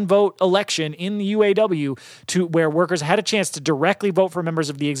one-member, one-vote election in the UAW where workers had a chance to directly vote for members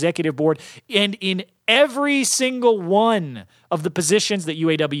of the executive board. And in every single one of the positions that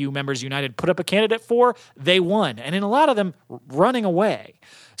UAW Members United put up a candidate for, they won. And in a lot of them, running away.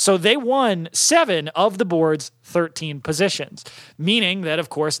 So they won 7 of the board's 13 positions, meaning that, of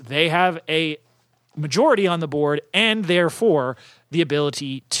course, they have a majority on the board and therefore the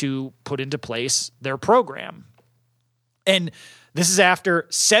ability to put into place their program. And this is after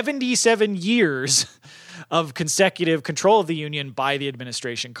 77 years of consecutive control of the union by the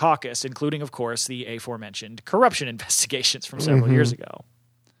administration caucus, including, of course, the aforementioned corruption investigations from several years ago.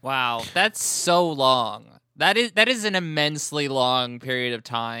 Wow, that's so long. That is an immensely long period of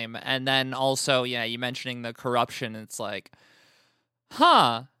time. And then also, yeah, you mentioning the corruption, it's like,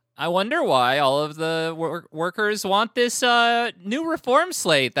 I wonder why all of the workers want this new reform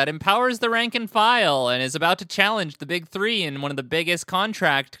slate that empowers the rank and file and is about to challenge the big three in one of the biggest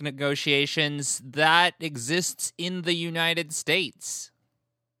contract negotiations that exists in the United States.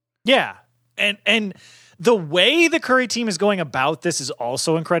 Yeah. And the way the Curry team is going about this is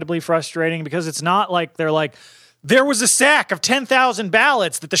also incredibly frustrating because it's not like they're like, there was a sack of 10,000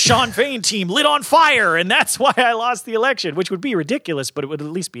 ballots that the Shawn Fain team lit on fire, and that's why I lost the election, which would be ridiculous, but it would at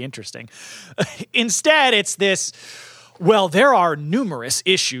least be interesting. Instead, it's this, well, there are numerous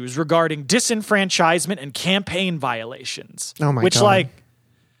issues regarding disenfranchisement and campaign violations. Oh, my which, God.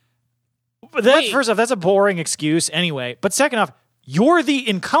 First off, that's a boring excuse anyway. But second off, you're the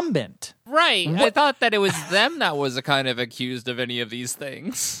incumbent. Right. What? I thought that it was them that was kind of accused of any of these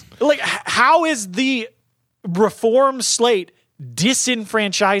things. Like, how is the reform slate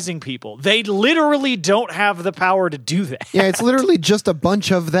disenfranchising people? They literally don't have the power to do that. Yeah, it's literally just a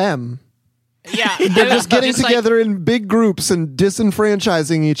bunch of them. Yeah, they're just getting together in big groups and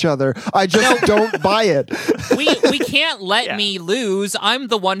disenfranchising each other. I just don't buy it. We can't let me lose. I'm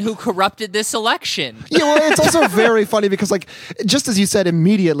the one who corrupted this election. Yeah, well, it's also very funny because, just as you said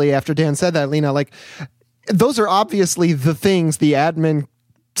immediately after Dan said that, Lena, those are obviously the things the admin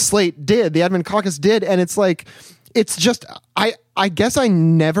slate did, the admin caucus did, and it's just I guess I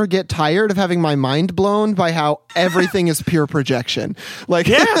never get tired of having my mind blown by how everything is pure projection.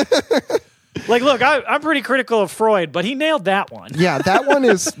 Like, look, I'm pretty critical of Freud, but he nailed that one. Yeah, that one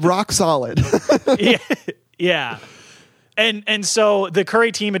is rock solid. Yeah. And so the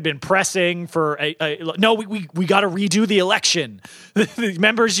Curry team had been pressing for we got to redo the election. The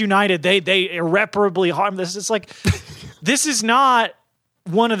Members United, they irreparably harmed this. It's like, this is not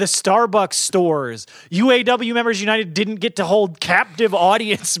one of the Starbucks stores. UAW Members United didn't get to hold captive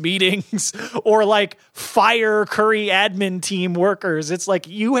audience meetings or like fire Curry admin team workers. It's like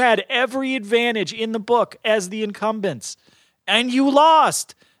you had every advantage in the book as the incumbents and you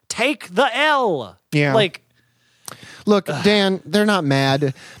lost. Take the L. Yeah. Like, look, Dan, they're not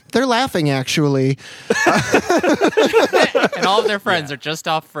mad. They're laughing, actually. And all of their friends are just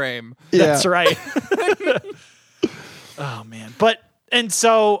off frame. Yeah. That's right. Oh man. And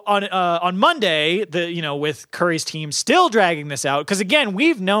so on Monday, with Curry's team still dragging this out, because again,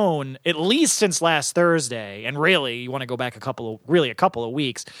 we've known at least since last Thursday, and really, you want to go back a couple of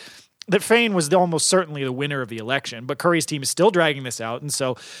weeks, that Fain was almost certainly the winner of the election, but Curry's team is still dragging this out. And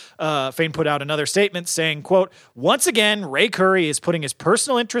so Fain put out another statement saying, quote, "Once again, Ray Curry is putting his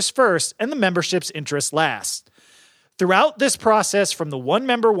personal interests first and the membership's interests last. Throughout this process, from the one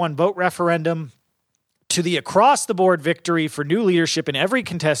member, one vote referendum to the across-the-board victory for new leadership in every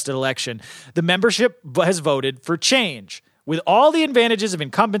contested election, the membership has voted for change. With all the advantages of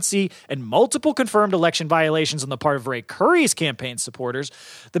incumbency and multiple confirmed election violations on the part of Ray Curry's campaign supporters,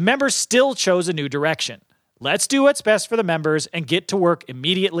 the members still chose a new direction. Let's do what's best for the members and get to work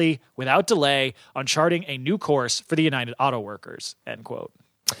immediately, without delay, on charting a new course for the United Auto Workers," end quote.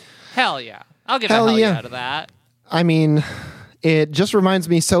 Hell yeah. I'll give a hell yeah to that. I mean, it just reminds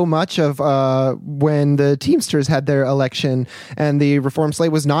me so much of when the Teamsters had their election and the reform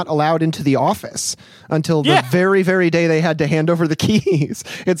slate was not allowed into the office until the very, very day they had to hand over the keys.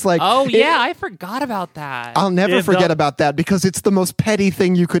 It's like, I forgot about that. I'll never forget about that because it's the most petty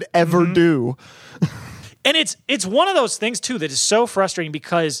thing you could ever do. And it's one of those things too that is so frustrating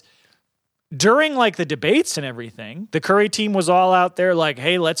because during like the debates and everything, the Curry team was all out there like,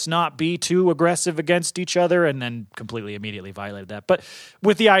 hey, let's not be too aggressive against each other, and then completely immediately violated that. But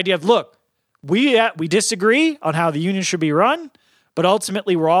with the idea of, look, we disagree on how the union should be run, but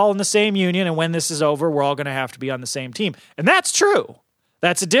ultimately we're all in the same union, and when this is over, we're all going to have to be on the same team. And that's true.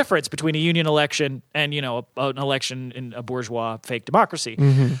 That's a difference between a union election and, an election in a bourgeois fake democracy.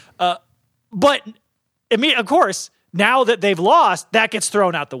 But, of course, now that they've lost, that gets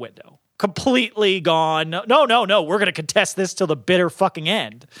thrown out the window. Completely gone. No. We're going to contest this till the bitter fucking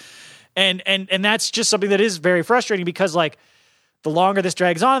end. And that's just something that is very frustrating because, like, the longer this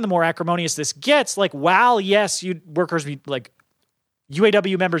drags on, the more acrimonious this gets. Like, while, yes,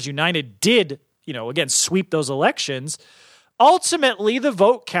 UAW Members United did, again, sweep those elections, ultimately the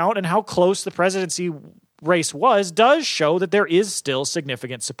vote count and how close the presidency race was does show that there is still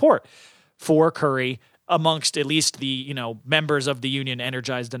significant support for Curry amongst at least the, members of the union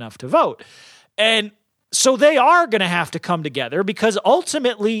energized enough to vote. And so they are going to have to come together because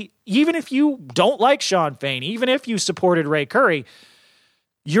ultimately, even if you don't like Sean Fain, even if you supported Ray Curry,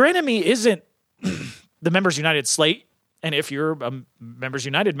 your enemy isn't the Members United slate. And if you're a Members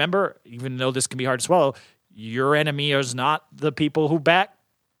United member, even though this can be hard to swallow, your enemy is not the people who back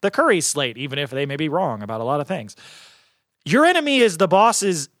the Curry slate, even if they may be wrong about a lot of things. Your enemy is the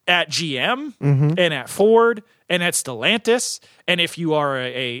bosses at GM and at Ford and at Stellantis. And if you are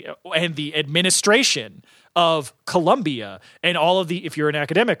and the administration of Columbia and if you're an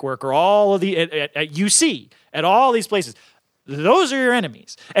academic worker, all of at UC, at all these places, those are your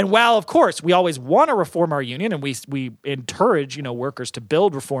enemies. And while, of course, we always want to reform our union and we encourage, workers to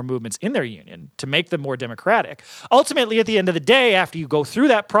build reform movements in their union to make them more democratic, ultimately, at the end of the day, after you go through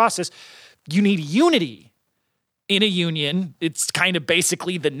that process, you need unity. In a union, it's kind of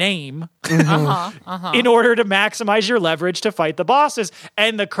basically the name in order to maximize your leverage to fight the bosses.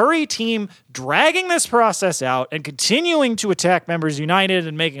 And the Curry team dragging this process out and continuing to attack Members United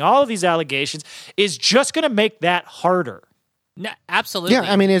and making all of these allegations is just going to make that harder. No, absolutely. Yeah,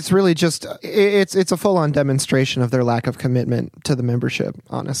 I mean, it's really just it's a full-on demonstration of their lack of commitment to the membership,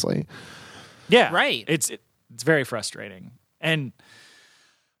 honestly. Yeah, right. It's very frustrating.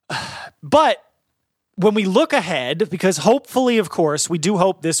 But when we look ahead, because hopefully, of course, we do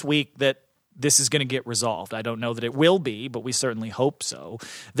hope this week that this is going to get resolved. I don't know that it will be, but we certainly hope so.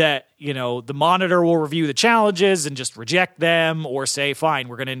 That, the monitor will review the challenges and just reject them or say, fine,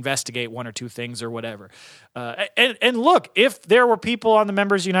 we're going to investigate one or two things or whatever. And look, if there were people on the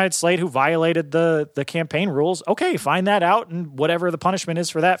Members United slate who violated the campaign rules, okay, find that out and whatever the punishment is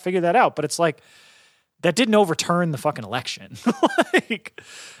for that, figure that out. But it's like, that didn't overturn the fucking election.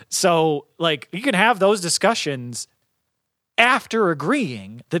 So you can have those discussions after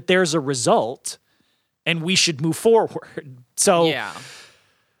agreeing that there's a result and we should move forward.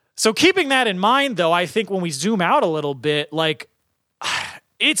 So keeping that in mind, though, I think when we zoom out a little bit, like,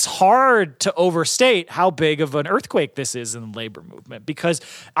 it's hard to overstate how big of an earthquake this is in the labor movement, because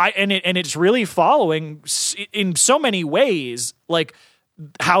it's really following in so many ways, like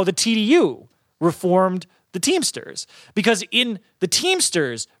how the TDU reformed the Teamsters, because in the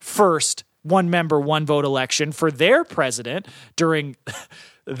Teamsters' first one member, one vote election for their president during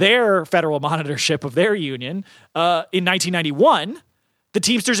their federal monitorship of their union in 1991, the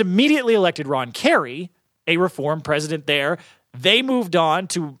Teamsters immediately elected Ron Carey, a reform president there. They moved on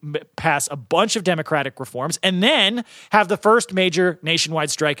to pass a bunch of democratic reforms and then have the first major nationwide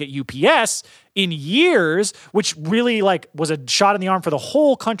strike at UPS in years, which really like was a shot in the arm for the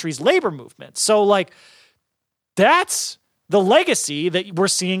whole country's labor movement. So like that's the legacy that we're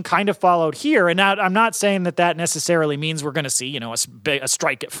seeing kind of followed here. And now I'm not saying that necessarily means we're going to see, a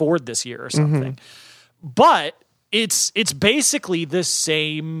strike at Ford this year or something, but it's basically the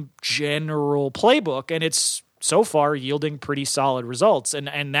same general playbook, and it's so far yielding pretty solid results.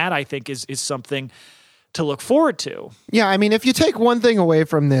 And that, I think, is something to look forward to. Yeah, I mean, if you take one thing away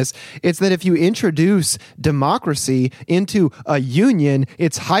from this, it's that if you introduce democracy into a union,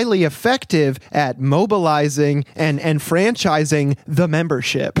 it's highly effective at mobilizing and franchising the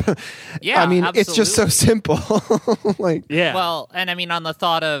membership. Yeah, I mean, absolutely. It's just so simple. Well, and I mean, on the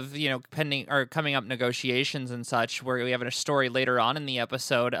thought of, pending or coming up negotiations and such, where we have a story later on in the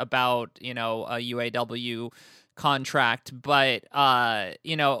episode about, a UAW contract, but I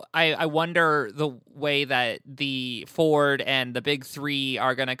wonder the way that the Ford and the Big Three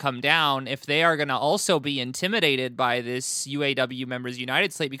are going to come down, if they are going to also be intimidated by this UAW Members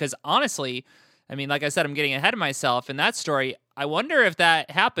United slate, because honestly, I mean, like I said, I'm getting ahead of myself in that story. I wonder if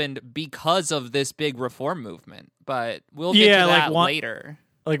that happened because of this big reform movement, but we'll get to that later.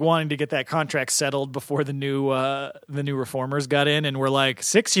 Like wanting to get that contract settled before the new reformers got in, and we're like,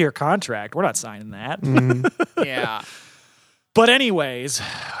 6-year contract, we're not signing that. Yeah. But anyways,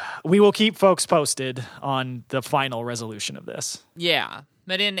 we will keep folks posted on the final resolution of this. Yeah.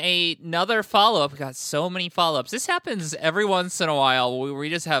 But in another follow-up, we got so many follow-ups. This happens every once in a while where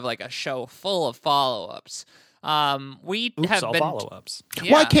we just have like a show full of follow-ups. We have all been follow-ups.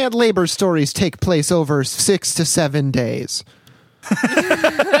 Yeah. Why can't labor stories take place over 6 to 7 days?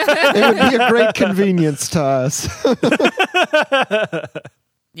 It would be a great convenience to us.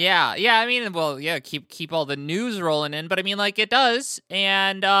 Yeah. I mean, keep all the news rolling in, but I mean, like, it does,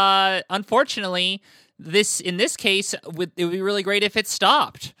 and unfortunately, in this case, it would be really great if it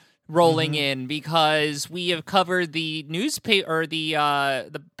stopped rolling in, because we have covered the newspaper, or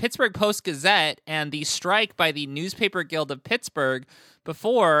the Pittsburgh Post-Gazette, and the strike by the Newspaper Guild of Pittsburgh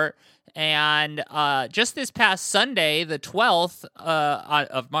before. And just this past Sunday, the 12th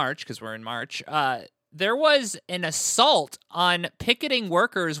of March, because we're in March, there was an assault on picketing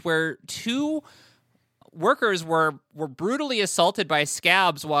workers where 2 workers were brutally assaulted by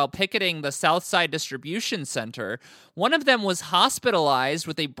scabs while picketing the Southside Distribution Center. One of them was hospitalized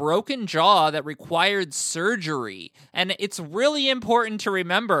with a broken jaw that required surgery. And it's really important to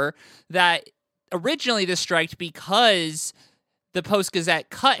remember that originally this striked because the Post-Gazette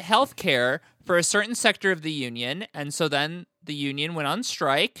cut health care for a certain sector of the union, and so then the union went on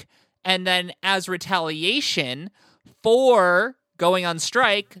strike, and then as retaliation for going on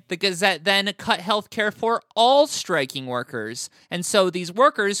strike, the Gazette then cut health care for all striking workers. And so these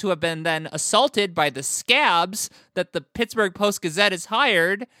workers who have been then assaulted by the scabs that the Pittsburgh Post-Gazette has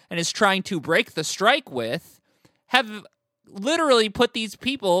hired and is trying to break the strike with have literally put these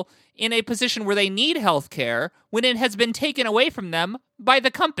people in a position where they need health care when it has been taken away from them by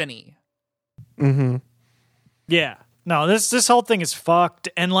the company. Mm-hmm. Yeah. No, this whole thing is fucked.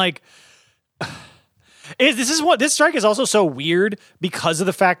 And like, this strike is also so weird because of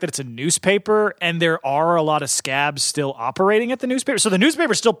the fact that it's a newspaper and there are a lot of scabs still operating at the newspaper. So the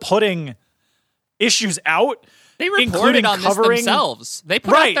newspaper is still putting issues out. They reported on this themselves. They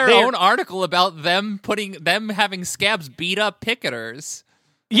put out their own article about them having scabs beat up picketers.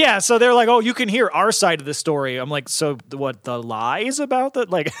 Yeah, so they're like, oh, you can hear our side of the story. I'm like, so what, the lies about that?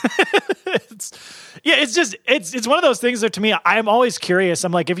 Like, it's one of those things that to me, I'm always curious.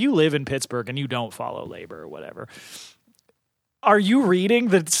 I'm like, if you live in Pittsburgh and you don't follow labor or whatever, are you reading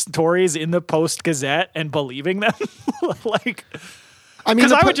the stories in the Post-Gazette and believing them? Like, I mean,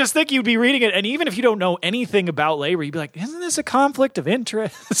 because I would just think you'd be reading it, and even if you don't know anything about labor, you'd be like, "Isn't this a conflict of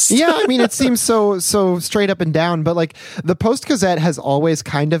interest?" Yeah, I mean, it seems so straight up and down, but like the Post-Gazette has always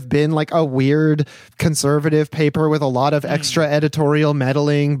kind of been like a weird conservative paper with a lot of extra editorial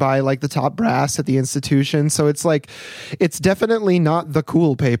meddling by like the top brass at the institution. So it's like, it's definitely not the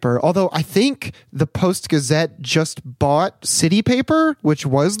cool paper. Although I think the Post-Gazette just bought City Paper, which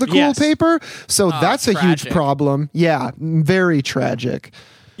was the cool paper. So that's a huge problem. Yeah, very tragic.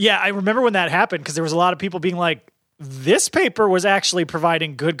 Yeah, I remember when that happened because there was a lot of people being like, this paper was actually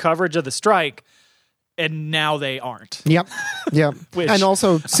providing good coverage of the strike, and now they aren't. Yep. And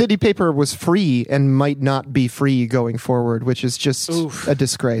also, City Paper was free and might not be free going forward, which is just a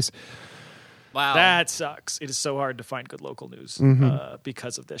disgrace. Wow. That sucks. It is so hard to find good local news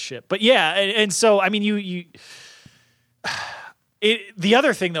because of this shit. But yeah, and so, I mean, you the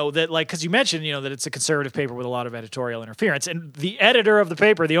other thing, though, that like, because you mentioned, that it's a conservative paper with a lot of editorial interference, and the editor of the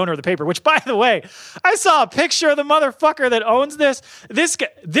paper, the owner of the paper, which, by the way, I saw a picture of the motherfucker that owns this.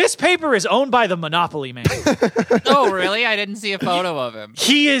 This paper is owned by the Monopoly man. Oh, really? I didn't see a photo of him.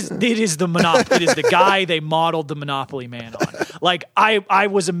 It is the Monopoly. It is the guy they modeled the Monopoly man on. Like, I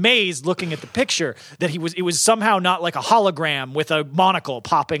was amazed looking at the picture that it was somehow not like a hologram with a monocle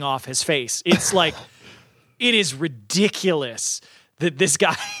popping off his face. It's like, it is ridiculous that this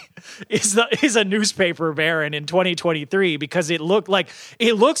guy is a newspaper baron in 2023 because it looks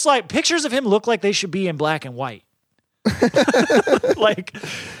like pictures of him look like they should be in black and white. Like,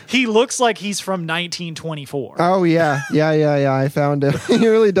 he looks like he's from 1924. Oh yeah. I found him. He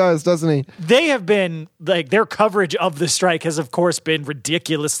really does, doesn't he? They have been like, their coverage of the strike has of course been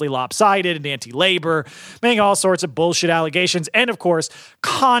ridiculously lopsided and anti-labor, making all sorts of bullshit allegations, and of course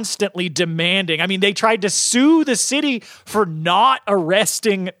constantly demanding. I mean, they tried to sue the city for not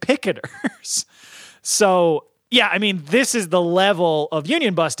arresting picketers. So yeah, I mean, this is the level of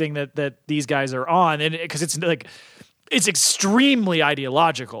union busting that these guys are on, and because it's like, it's extremely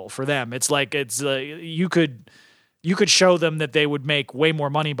ideological for them. It's like you could show them that they would make way more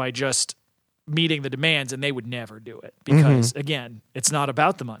money by just meeting the demands, and they would never do it because again, it's not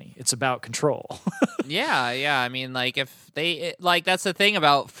about the money; it's about control. Yeah. I mean, like that's the thing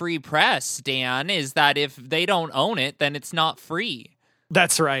about free press, Dan, is that if they don't own it, then it's not free.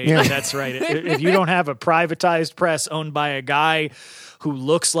 That's right. Yeah. That's right. If you don't have a privatized press owned by a guy who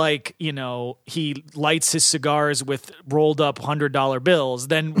looks like, he lights his cigars with rolled up $100 bills,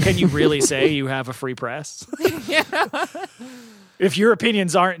 then can you really say you have a free press? Yeah. If your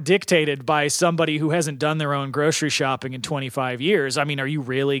opinions aren't dictated by somebody who hasn't done their own grocery shopping in 25 years, I mean, are you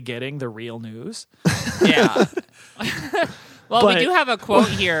really getting the real news? Yeah. Well, we do have a quote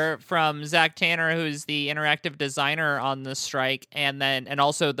here from Zach Tanner, who's the interactive designer on the strike, and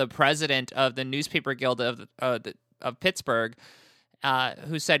also the president of the Newspaper Guild of Pittsburgh,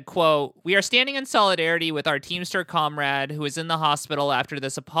 who said, quote, "We are standing in solidarity with our Teamster comrade who is in the hospital after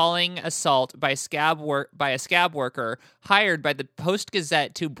this appalling assault by a scab worker hired by the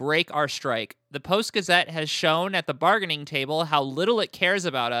Post-Gazette to break our strike. The Post-Gazette has shown at the bargaining table how little it cares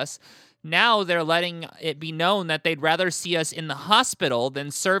about us. Now they're letting it be known that they'd rather see us in the hospital than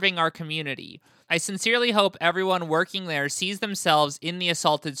serving our community. I sincerely hope everyone working there sees themselves in the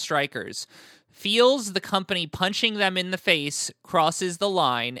assaulted strikers, feels the company punching them in the face, crosses the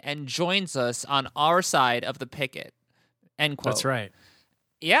line, and joins us on our side of the picket." End quote. That's right.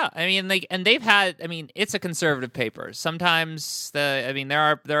 Yeah, I mean, it's a conservative paper. Sometimes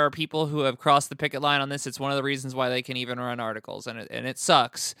there are people who have crossed the picket line on this. It's one of the reasons why they can even run articles, and it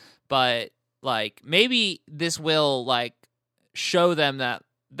sucks. But like, maybe this will like show them that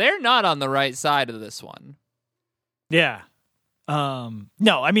they're not on the right side of this one. Yeah.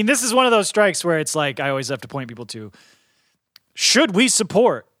 No, I mean, this is one of those strikes where it's like, I always have to point people to, should we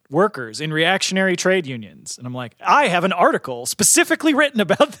support workers in reactionary trade unions? And I'm like, I have an article specifically written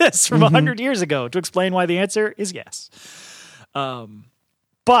about this from 100 years ago to explain why the answer is yes.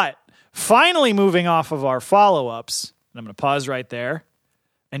 But finally moving off of our follow-ups, and I'm going to pause right there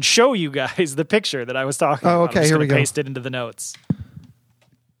and show you guys the picture that I was talking about. Okay, here we go. Paste it into the notes.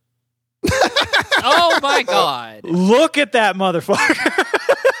 Oh my God. Look at that motherfucker.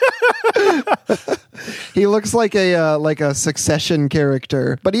 He looks like a Succession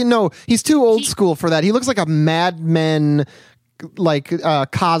character, but he's too old school for that. He looks like a Mad Men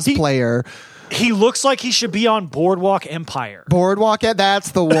cosplayer. He looks like he should be on Boardwalk Empire.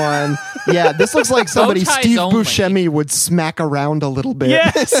 That's the one. Yeah, this looks like somebody Steve only. Buscemi would smack around a little bit.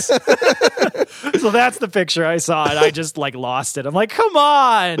 Yes. So that's the picture I saw, and I just lost it. I'm like, come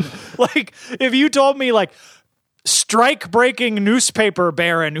on. Like, if you told me strike-breaking newspaper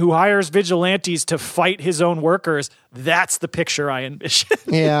baron who hires vigilantes to fight his own workers. That's the picture I envision.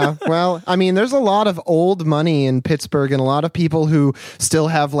 Yeah, well, I mean, there's a lot of old money in Pittsburgh and a lot of people who still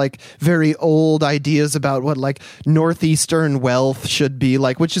have like very old ideas about what like Northeastern wealth should be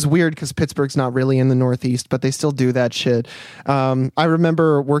like, which is weird because Pittsburgh's not really in the Northeast, but they still do that shit. I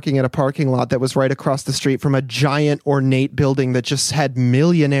remember working at a parking lot that was right across the street from a giant ornate building that just had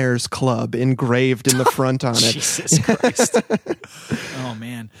Millionaires Club engraved in the front on it. Jesus Christ. Oh,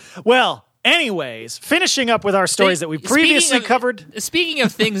 man. Well, anyways, finishing up with our stories that we previously covered. Speaking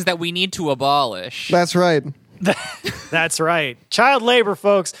of things that we need to abolish. That's right. That's right. Child labor,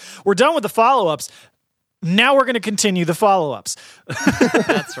 folks. We're done with the follow-ups. Now we're going to continue the follow-ups.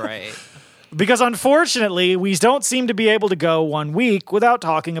 That's right. Because unfortunately, we don't seem to be able to go 1 week without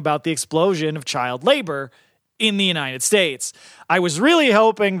talking about the explosion of child labor in the United States. I was really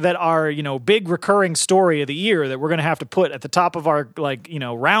hoping that our, big recurring story of the year that we're going to have to put at the top of our,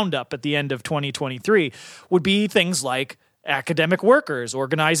 roundup at the end of 2023 would be things like academic workers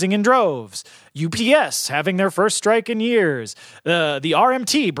organizing in droves, UPS having their first strike in years, the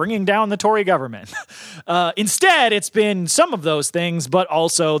RMT bringing down the Tory government. Instead, it's been some of those things, but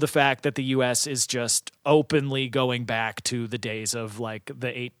also the fact that the U.S. is just openly going back to the days of like the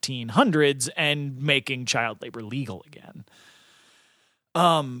 1800s and making child labor legal again.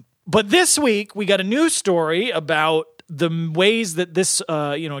 But this week we got a news story about the ways that this,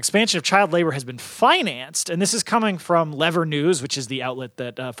 expansion of child labor has been financed. And this is coming from Lever News, which is the outlet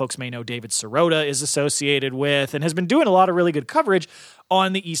that folks may know David Sirota is associated with and has been doing a lot of really good coverage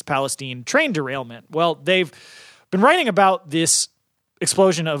on the East Palestine train derailment. Well, they've been writing about this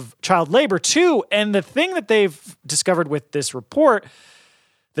explosion of child labor too. And the thing that they've discovered with this report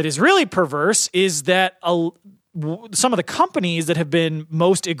that is really perverse is that some of the companies that have been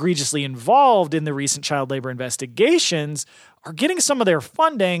most egregiously involved in the recent child labor investigations are getting some of their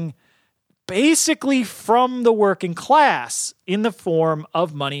funding basically from the working class in the form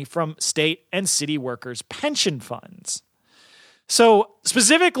of money from state and city workers' pension funds. So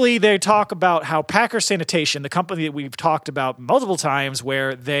specifically, they talk about how Packer Sanitation, the company that we've talked about multiple times,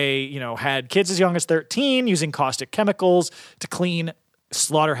 where they, had kids as young as 13 using caustic chemicals to clean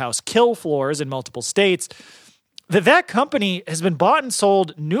slaughterhouse kill floors in multiple states, that company has been bought and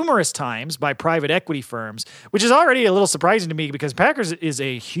sold numerous times by private equity firms, which is already a little surprising to me because Packers is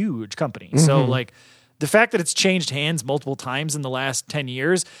a huge company. Mm-hmm. So, the fact that it's changed hands multiple times in the last 10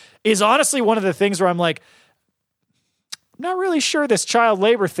 years is honestly one of the things where I'm like, I'm not really sure this child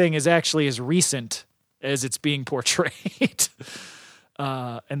labor thing is actually as recent as it's being portrayed.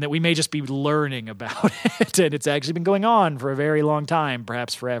 And that we may just be learning about it, and it's actually been going on for a very long time,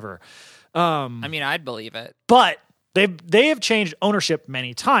 perhaps forever. I'd believe it. But they have changed ownership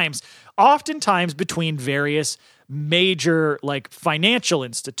many times, oftentimes between various major financial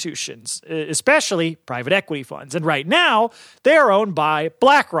institutions, especially private equity funds. And right now, they are owned by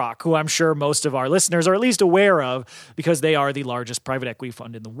BlackRock, who I'm sure most of our listeners are at least aware of because they are the largest private equity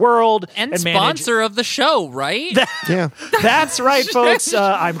fund in the world. And sponsor of the show, right? Yeah. That's right, folks.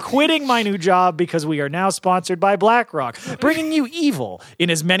 I'm quitting my new job because we are now sponsored by BlackRock, bringing you evil in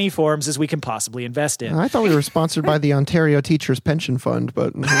as many forms as we can possibly invest in. I thought we were sponsored by the Ontario Teachers Pension Fund,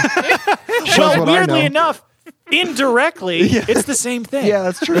 but well, weirdly enough, indirectly, it's the same thing. Yeah,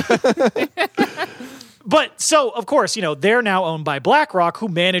 that's true. But so, of course, they're now owned by BlackRock, who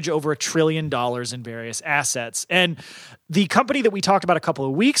manage over $1 trillion in various assets. And the company that we talked about a couple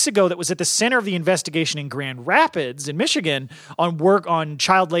of weeks ago that was at the center of the investigation in Grand Rapids in Michigan on work on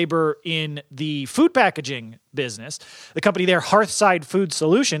child labor in the food packaging business, the company there, Hearthside Food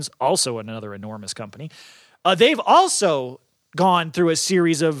Solutions, also another enormous company, they've also gone through a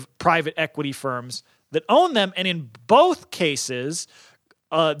series of private equity firms that own them, and in both cases,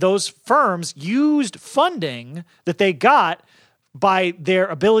 those firms used funding that they got by their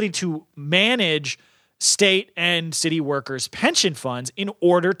ability to manage state and city workers' pension funds in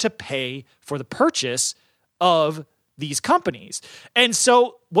order to pay for the purchase of these companies. And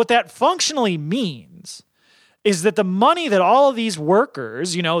so what that functionally means is that the money that all of these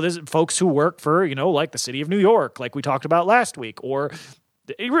workers, there's folks who work for, like the city of New York, like we talked about last week, or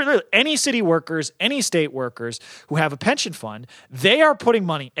any city workers, any state workers who have a pension fund, they are putting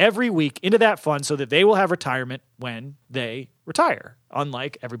money every week into that fund so that they will have retirement when they retire,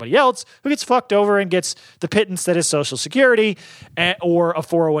 unlike everybody else who gets fucked over and gets the pittance that is Social Security or a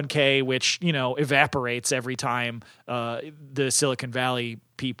 401k, which, evaporates every time the Silicon Valley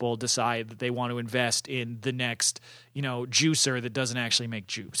people decide that they want to invest in the next, juicer that doesn't actually make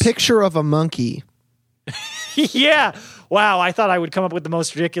juice. Picture of a monkey. Yeah. Wow, I thought I would come up with the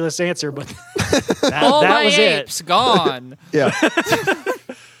most ridiculous answer, but All that my was apes gone. Yeah.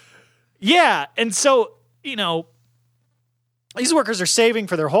 Yeah, and so, these workers are saving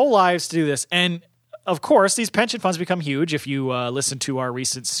for their whole lives to do this. And, of course, these pension funds become huge. If you listen to our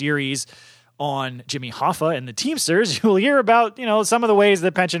recent series on Jimmy Hoffa and the Teamsters, you'll hear about, some of the ways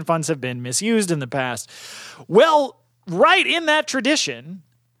that pension funds have been misused in the past. Well, right in that tradition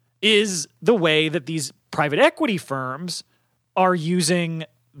is the way that these private equity firms are using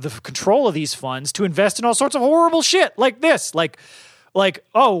the control of these funds to invest in all sorts of horrible shit like this. Like,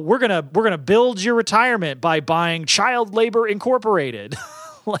 oh, we're gonna build your retirement by buying Child Labor Incorporated.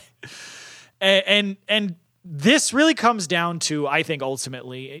 and this really comes down to, I think,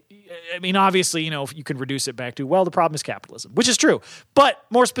 ultimately, I mean, obviously, you can reduce it back to, well, the problem is capitalism, which is true. But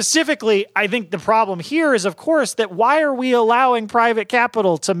more specifically, I think the problem here is, of course, that why are we allowing private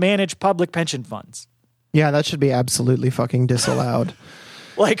capital to manage public pension funds? Yeah, that should be absolutely fucking disallowed.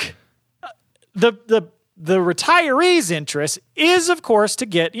 Like, the retirees' interest is, of course, to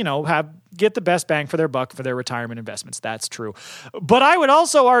get the best bang for their buck for their retirement investments. That's true. But I would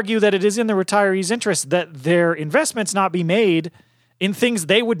also argue that it is in the retirees' interest that their investments not be made in things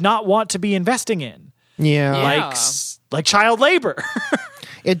they would not want to be investing in. Yeah. Like child labor.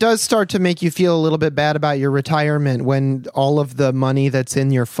 It does start to make you feel a little bit bad about your retirement when all of the money that's in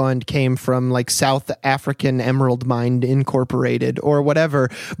your fund came from like South African Emerald Mine Incorporated or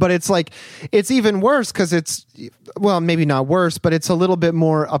whatever. But it's like, it's even worse because it's, well, maybe not worse, but it's a little bit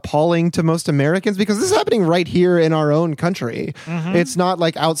more appalling to most Americans because this is happening right here in our own country. Mm-hmm. It's not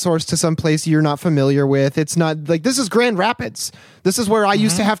like outsourced to some place you're not familiar with. It's not like, this is Grand Rapids. This is where I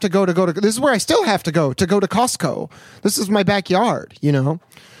used to have to go to, this is where I still have to go to Costco. This is my backyard,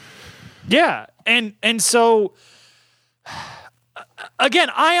 Yeah. And so again,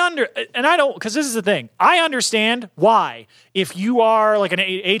 because this is the thing. I understand why, if you are like an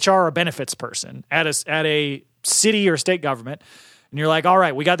HR or benefits person at a city or state government, and you're like, all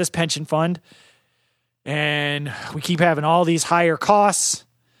right, we got this pension fund and we keep having all these higher costs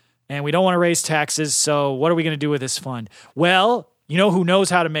and we don't want to raise taxes. So what are we going to do with this fund? Well, you know who knows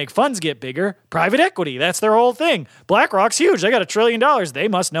how to make funds get bigger? Private equity. That's their whole thing. BlackRock's huge. They got $1 trillion. They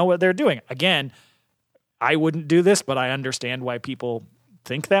must know what they're doing. Again, I wouldn't do this, but I understand why people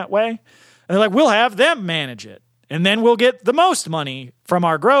think that way. And they're like, we'll have them manage it. And then we'll get the most money from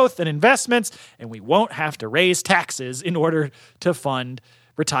our growth and investments, and we won't have to raise taxes in order to fund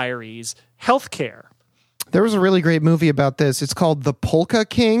retirees' health care. There was a really great movie about this. It's called The Polka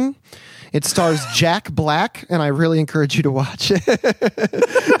King. It stars Jack Black, and I really encourage you to watch it.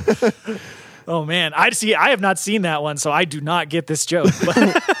 Oh, man. I have not seen that one, so I do not get this joke.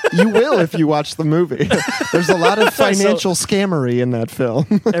 But you will if you watch the movie. There's a lot of financial scammery in that film.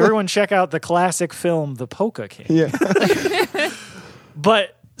 Everyone check out the classic film, The Polka King. Yeah.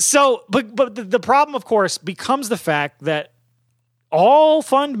 But the problem, of course, becomes the fact that all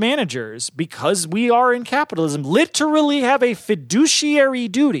fund managers, because we are in capitalism, literally have a fiduciary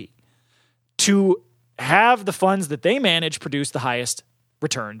duty to have the funds that they manage produce the highest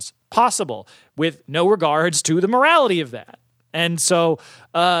returns possible, with no regards to the morality of that. And so,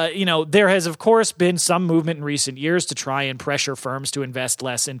 there has, of course, been some movement in recent years to try and pressure firms to invest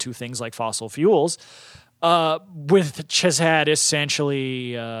less into things like fossil fuels, which has had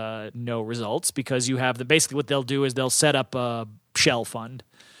essentially no results, because you have basically what they'll do is they'll set up a shell fund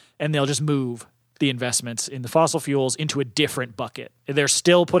and they'll just move the investments in the fossil fuels into a different bucket. They're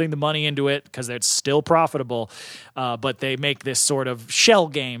still putting the money into it because it's still profitable, but they make this sort of shell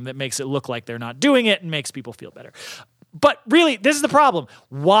game that makes it look like they're not doing it and makes people feel better. But really, this is the problem.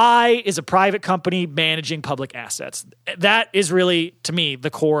 Why is a private company managing public assets? That is really, to me, the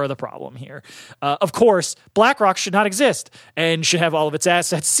core of the problem here. Of course, BlackRock should not exist and should have all of its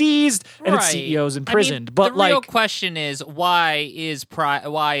assets seized and its CEOs imprisoned. I mean, the real question is, why is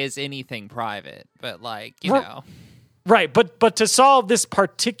anything private? But Right, but to solve this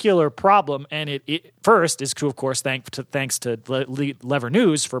particular problem, and it first is, of course, thanks to Lever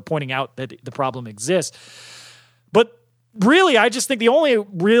News for pointing out that the problem exists. But really, I just think the only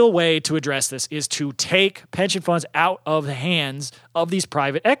real way to address this is to take pension funds out of the hands of these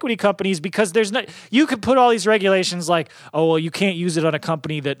private equity companies, because you could put all these regulations like, oh, well, you can't use it on a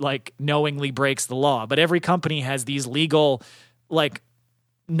company that knowingly breaks the law. But every company has these legal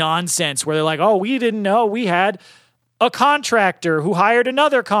nonsense where they're like, oh, we didn't know we had a contractor who hired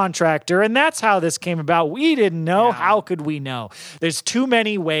another contractor, and that's how this came about. We didn't know. Yeah. How could we know? There's too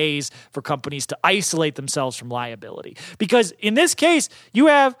many ways for companies to isolate themselves from liability. Because in this case, you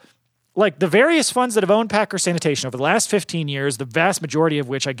have like the various funds that have owned Packer Sanitation over the last 15 years, the vast majority of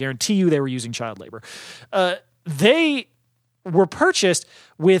which I guarantee you they were using child labor, they were purchased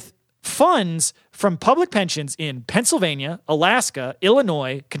with funds from public pensions in Pennsylvania, Alaska,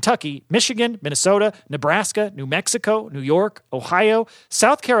 Illinois, Kentucky, Michigan, Minnesota, Nebraska, New Mexico, New York, Ohio,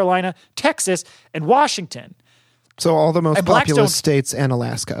 South Carolina, Texas, and Washington. So all the most And populous Blackstone- states and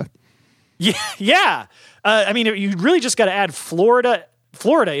Alaska. Yeah. I mean, you really just got to add Florida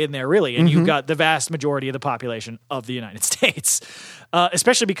in there, really, and you've got the vast majority of the population of the United States,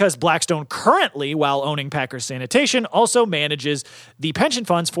 especially because Blackstone currently, while owning Packer Sanitation, also manages the pension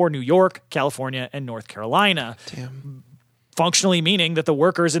funds for New York, California, and North Carolina. Damn. Functionally meaning that the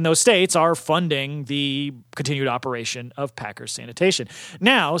workers in those states are funding the continued operation of Packer Sanitation.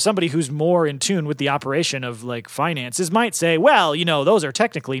 Now, somebody who's more in tune with the operation of like finances might say, well, those are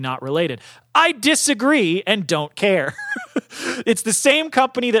technically not related. I disagree and don't care. It's the same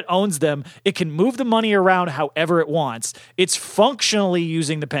company that owns them. It can move the money around however it wants. It's functionally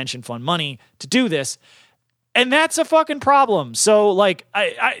using the pension fund money to do this. And that's a fucking problem. So, like,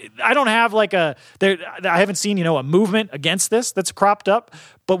 I don't have like I haven't seen, a movement against this that's cropped up,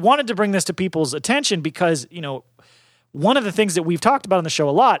 but wanted to bring this to people's attention because, one of the things that we've talked about on the show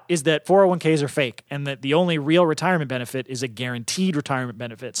a lot is that 401ks are fake and that the only real retirement benefit is a guaranteed retirement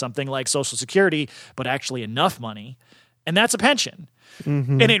benefit, something like Social Security, but actually enough money. And that's a pension.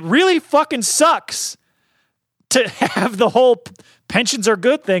 And it really fucking sucks to have the whole pensions are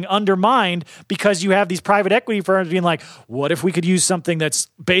good thing undermined because you have these private equity firms being like, what if we could use something that's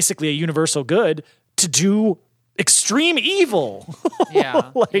basically a universal good to do extreme evil? Yeah,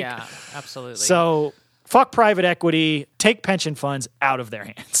 yeah, absolutely. So fuck private equity, take pension funds out of their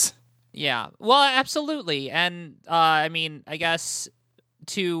hands. Yeah, well, absolutely. And I mean, I guess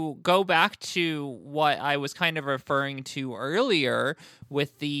to go back to what I was kind of referring to earlier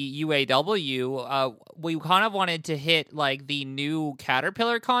with the UAW, we kind of wanted to hit like the new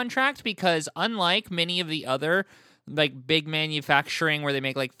Caterpillar contract because unlike many of the other like big manufacturing where they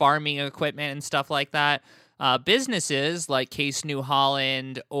make like farming equipment and stuff like that, businesses like Case New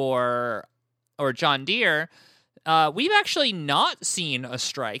Holland or John Deere, we've actually not seen a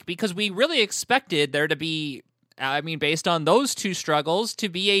strike because we really expected there to be, based on those two struggles, to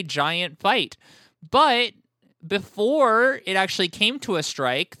be a giant fight. But before it actually came to a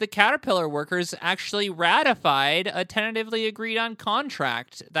strike, the Caterpillar workers actually ratified a tentatively agreed on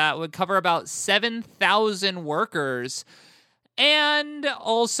contract that would cover about 7,000 workers. And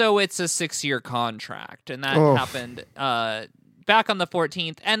also it's a 6-year contract. And that happened back on the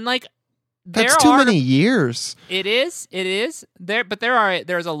 14th. And like, that's too many years. It is. There's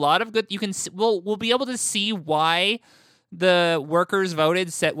a lot of good. We'll be able to see why the workers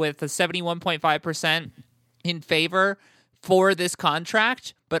voted set with a 71.5% in favor for this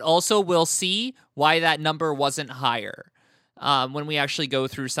contract, but also we'll see why that number wasn't higher when we actually go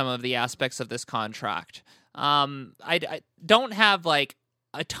through some of the aspects of this contract. I don't have like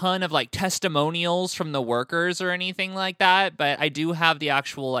a ton of like testimonials from the workers or anything like that, but I do have the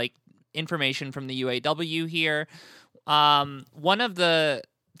actual like information from the UAW here. One of the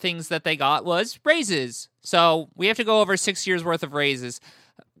things that they got was raises. So we have to go over 6 years worth of raises.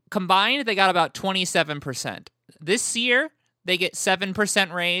 Combined, they got about 27%. This year, they get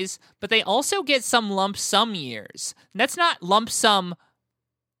 7% raise, but they also get some lump sum years. And that's not lump sum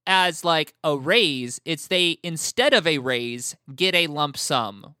as like a raise. It's they, instead of a raise, get a lump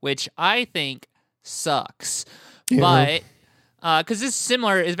sum, which I think sucks. Yeah. But because this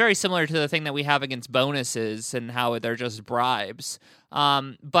is very similar to the thing that we have against bonuses and how they're just bribes.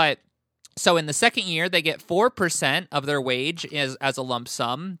 But so in the second year, they get 4% of their wage as a lump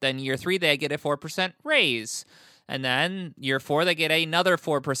sum. Then year 3, they get a 4% raise. And then year 4, they get another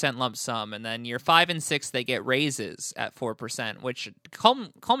 4% lump sum. And then year 5 and 6, they get raises at 4%, which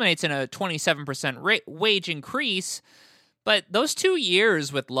culminates in a 27% wage increase. But those 2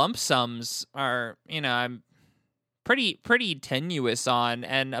 years with lump sums are, I'm pretty tenuous on,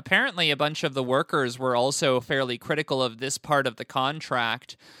 and apparently a bunch of the workers were also fairly critical of this part of the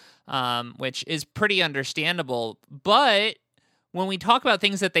contract, which is pretty understandable. But when we talk about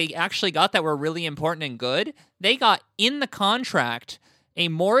things that they actually got that were really important and good, they got in the contract a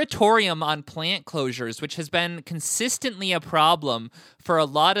moratorium on plant closures, which has been consistently a problem for a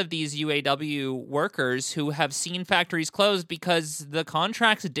lot of these UAW workers who have seen factories closed because the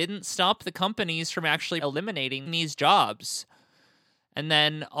contracts didn't stop the companies from actually eliminating these jobs. And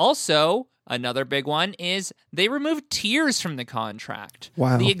then also, another big one is they removed tiers from the contract.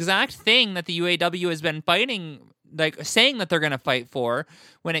 Wow. The exact thing that the UAW has been fighting, like saying that they're going to fight for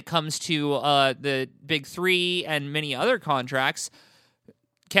when it comes to the Big Three and many other contracts.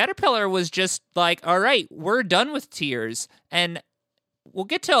 Caterpillar was just like, all right, we're done with tiers. And we'll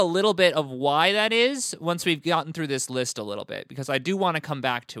get to a little bit of why that is once we've gotten through this list a little bit, because I do want to come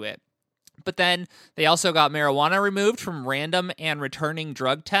back to it. But then they also got marijuana removed from random and returning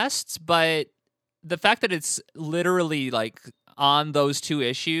drug tests. But the fact that it's literally like on those two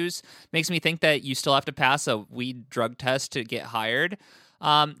issues makes me think that you still have to pass a weed drug test to get hired.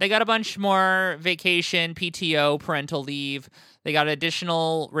 They got a bunch more vacation, PTO, parental leave. They got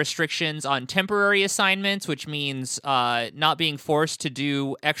additional restrictions on temporary assignments, which means not being forced to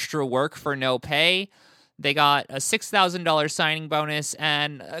do extra work for no pay. They got a $6,000 signing bonus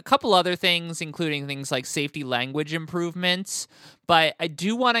and a couple other things, including things like safety language improvements. But I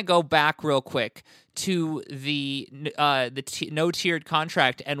do want to go back real quick to the no-tiered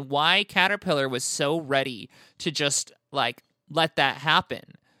contract and why Caterpillar was so ready to just like let that happen.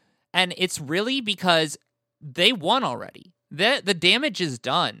 And it's really because they won already. The damage is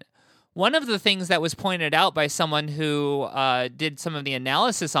done. One of the things that was pointed out by someone who did some of the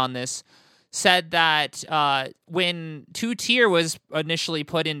analysis on this said that when two-tier was initially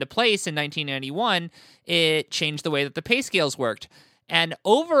put into place in 1991, it changed the way that the pay scales worked. And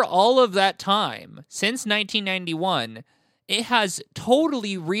over all of that time, since 1991, it has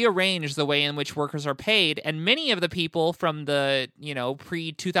totally rearranged the way in which workers are paid. And many of the people from the,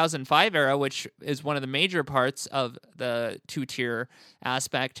 pre-2005 era, which is one of the major parts of the two-tier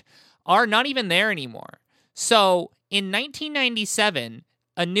aspect, are not even there anymore. So in 1997,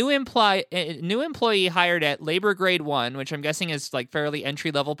 a new employee hired at labor grade 1, which I'm guessing is like fairly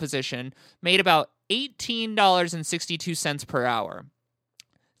entry-level position, made about $18.62 per hour.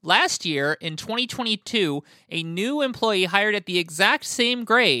 Last year, in 2022, a new employee hired at the exact same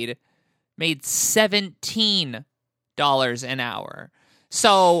grade made $17 an hour.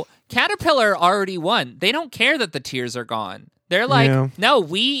 So Caterpillar already won. They don't care that the tiers are gone. They're like, no,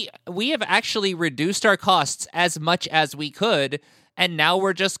 we have actually reduced our costs as much as we could, and now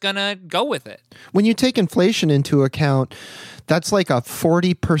we're just going to go with it. When you take inflation into account, that's like a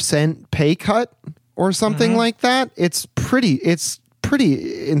 40% pay cut or something like that. It's pretty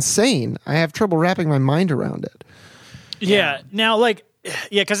insane. I have trouble wrapping my mind around it. Yeah. Now,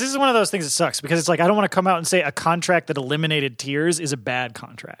 because this is one of those things that sucks, because it's like I don't want to come out and say a contract that eliminated tiers is a bad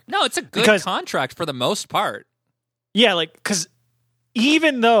contract. No, it's a good contract for the most part. Yeah, because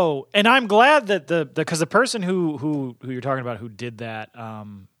even though, and I'm glad that because the person who you're talking about who did that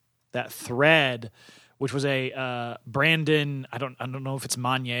that thread, which was a Brandon, I don't know if it's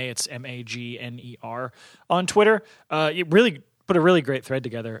Magner, it's Magner on Twitter. It really put a really great thread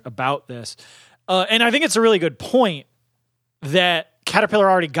together about this. And I think it's a really good point that Caterpillar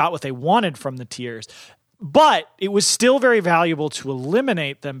already got what they wanted from the tiers, but it was still very valuable to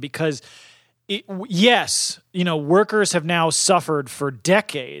eliminate them because workers have now suffered for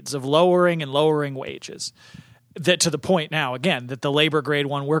decades of lowering wages. That to the point now, again, that the labor grade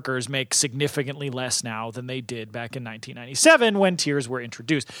 1 workers make significantly less now than they did back in 1997 when tiers were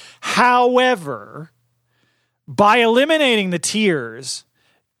introduced. However, by eliminating the tiers,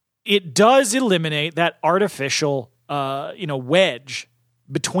 it does eliminate that artificial, wedge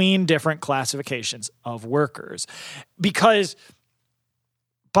between different classifications of workers. Because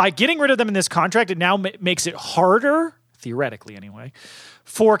by getting rid of them in this contract, it now makes it harder, theoretically anyway,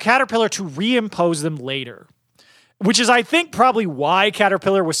 for Caterpillar to reimpose them later. Which is, I think, probably why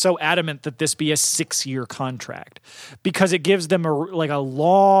Caterpillar was so adamant that this be a 6-year contract. Because it gives them a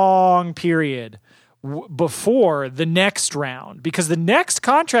long period before the next round. Because the next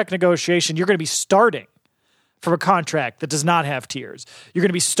contract negotiation, you're going to be starting from a contract that does not have tiers. You're going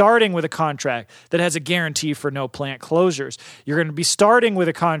to be starting with a contract that has a guarantee for no plant closures. You're going to be starting with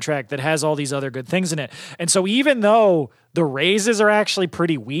a contract that has all these other good things in it. And so even though the raises are actually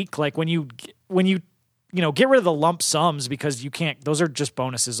pretty weak, like when you get rid of the lump sums, because you can't, those are just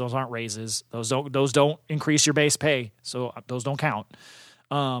bonuses. Those aren't raises. Those don't increase your base pay. So those don't count.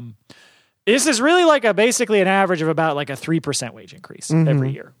 This is really basically an average of about a 3% wage increase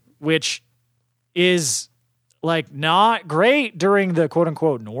every year, which is not great during the quote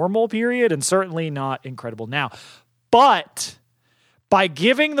unquote normal period and certainly not incredible now. But by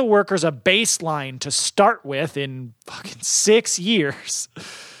giving the workers a baseline to start with in fucking 6 years,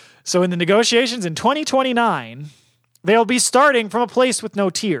 so in the negotiations in 2029, they'll be starting from a place with no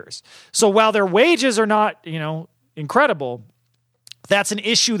tiers. So while their wages are not, incredible, that's an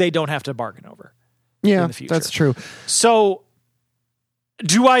issue they don't have to bargain over. Yeah, in the future. That's true. So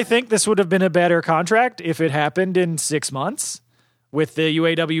do I think this would have been a better contract if it happened in 6 months with the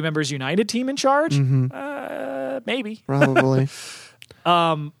UAW Members United team in charge? Maybe. Probably.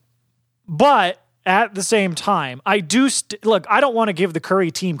 But at the same time, I do look, I don't want to give the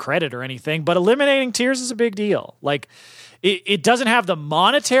Curry team credit or anything, but eliminating tiers is a big deal. Like, it doesn't have the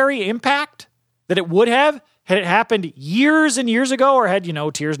monetary impact that it would have had it happened years and years ago, or had,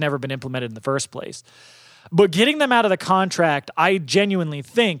 tiers never been implemented in the first place. But getting them out of the contract, I genuinely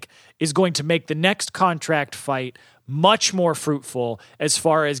think, is going to make the next contract fight much more fruitful as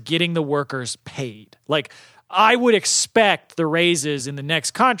far as getting the workers paid. Like, I would expect the raises in the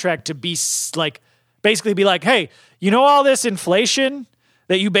next contract to be like, basically be like, hey, all this inflation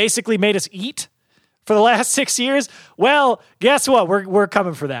that you basically made us eat for the last 6 years? Well, guess what? We're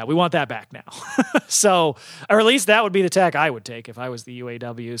coming for that. We want that back now. So, or at least that would be the tack I would take if I was the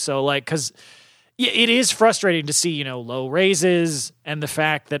UAW. So, like, because it is frustrating to see, low raises and the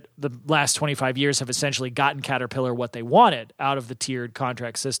fact that the last 25 years have essentially gotten Caterpillar what they wanted out of the tiered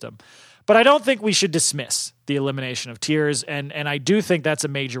contract system. But I don't think we should dismiss the elimination of tiers, and I do think that's a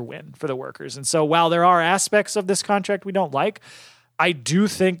major win for the workers. And so while there are aspects of this contract we don't like, I do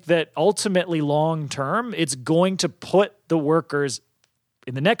think that ultimately long-term, it's going to put the workers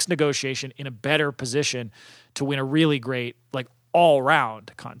in the next negotiation in a better position to win a really great, like,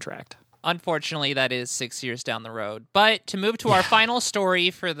 all-round contract. Unfortunately, that is 6 years down the road. But to move to our final story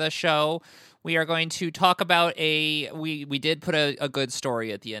for the show, we are going to talk about we did put a good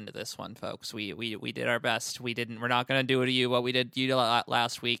story at the end of this one, folks. We did our best. We're not going to do to you what we did to you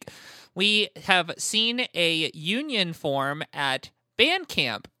last week. We have seen a union form at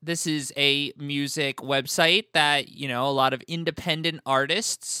Bandcamp. This is a music website that, a lot of independent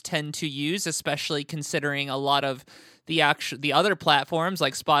artists tend to use, especially considering a lot of the other platforms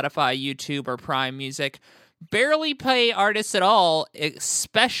like Spotify, YouTube, or Prime Music barely pay artists at all,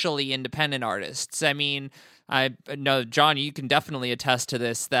 especially independent artists. I mean, I know, John, you can definitely attest to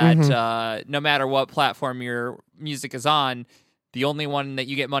this, that no matter what platform your music is on, the only one that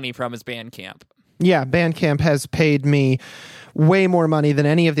you get money from is Bandcamp. Yeah, Bandcamp has paid me way more money than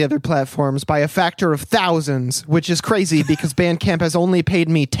any of the other platforms by a factor of thousands, which is crazy because Bandcamp has only paid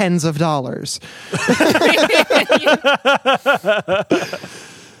me tens of dollars.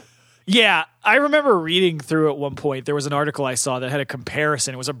 Yeah, I remember reading through at one point, there was an article I saw that had a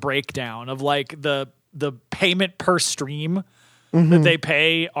comparison. It was a breakdown of like the payment per stream that they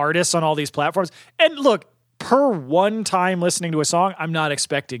pay artists on all these platforms. And look, per one time listening to a song, I'm not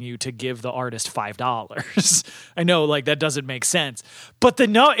expecting you to give the artist $5. I know, like, that doesn't make sense. But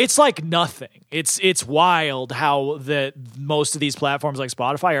it's like nothing. It's wild how most of these platforms like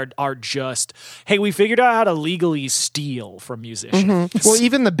Spotify are just, hey, we figured out how to legally steal from musicians. Well,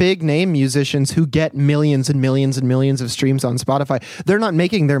 even the big name musicians who get millions and millions and millions of streams on Spotify, they're not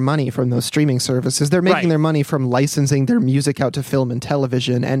making their money from those streaming services. They're making their money from licensing their music out to film and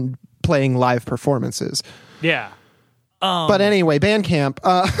television and playing live performances. Yeah. But anyway, Bandcamp.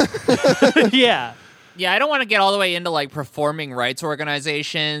 Yeah. Yeah, I don't want to get all the way into like performing rights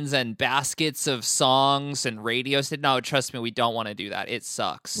organizations and baskets of songs and radios. No, trust me, we don't want to do that. It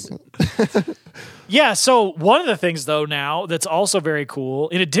sucks. Yeah, so one of the things, though, now that's also very cool,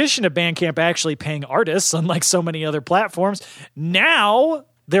 in addition to Bandcamp actually paying artists, unlike so many other platforms, now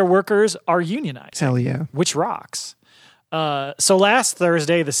their workers are unionized. Hell yeah. Which rocks. So last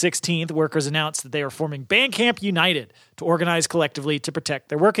Thursday, the 16th, workers announced that they are forming Bandcamp United to organize collectively to protect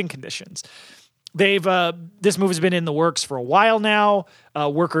their working conditions. This move has been in the works for a while now.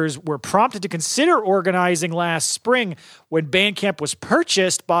 Workers were prompted to consider organizing last spring when Bandcamp was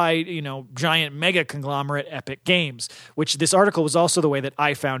purchased by, giant mega conglomerate Epic Games, which this article was also the way that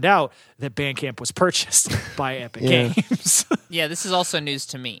I found out that Bandcamp was purchased by Epic Games. Yeah, this is also news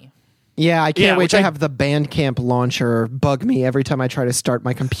to me. Yeah, I can't wait to have the Bandcamp launcher bug me every time I try to start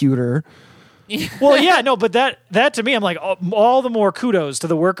my computer. Well, yeah, no, but that to me, I'm like, all the more kudos to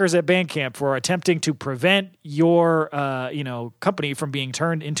the workers at Bandcamp for attempting to prevent your, company from being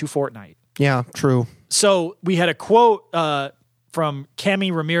turned into Fortnite. Yeah, true. So we had a quote from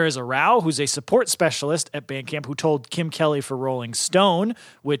Cami Ramirez-Arau, who's a support specialist at Bandcamp, who told Kim Kelly for Rolling Stone,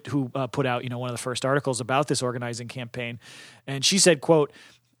 who put out, one of the first articles about this organizing campaign. And she said, quote,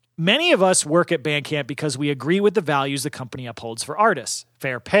 "Many of us work at Bandcamp because we agree with the values the company upholds for artists: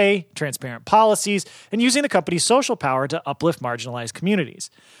 fair pay, transparent policies, and using the company's social power to uplift marginalized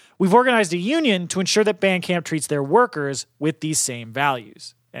communities. We've organized a union to ensure that Bandcamp treats their workers with these same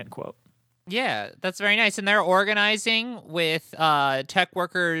values." End quote. Yeah, that's very nice. And they're organizing with Tech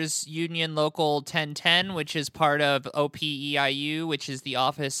Workers Union Local 1010, which is part of OPEIU, which is the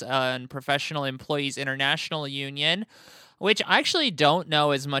Office on Professional Employees International Union, which I actually don't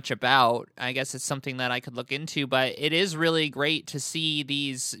know as much about. I guess it's something that I could look into, but it is really great to see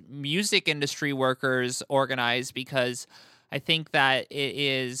these music industry workers organized because, I think that it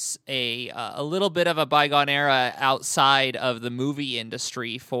is a little bit of a bygone era outside of the movie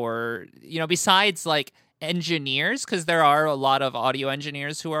industry for, besides like engineers, because there are a lot of audio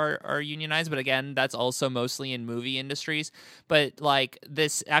engineers who are unionized, but again, that's also mostly in movie industries. But like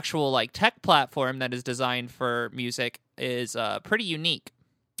this actual like tech platform that is designed for music is pretty unique.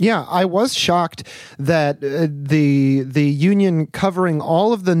 Yeah, I was shocked that the union covering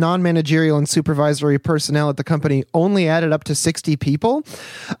all of the non-managerial and supervisory personnel at the company only added up to 60 people.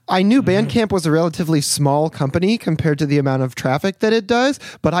 I knew Bandcamp was a relatively small company compared to the amount of traffic that it does,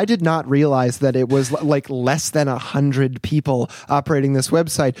 but I did not realize that it was like less than 100 people operating this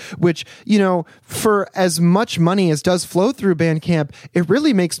website, which, for as much money as does flow through Bandcamp, it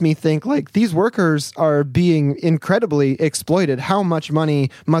really makes me think like these workers are being incredibly exploited. How much money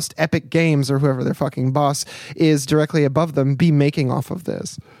must Epic Games or whoever their fucking boss is directly above them be making off of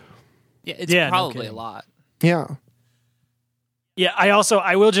this? Yeah, it's probably a lot. Yeah. Yeah,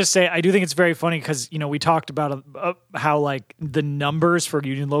 I will just say, I do think it's very funny because, we talked about how like the numbers for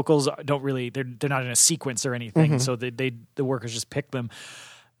union locals don't really, they're not in a sequence or anything. So the workers just pick them.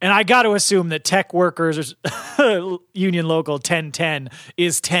 And I got to assume that tech workers union local 1010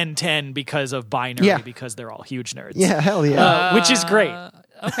 is 1010 because of binary, because they're all huge nerds. Yeah, hell yeah. Which is great.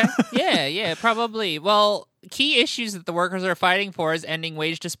 Okay. Yeah, probably. Well, key issues that the workers are fighting for is ending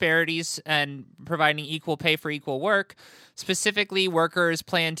wage disparities and providing equal pay for equal work. Specifically, workers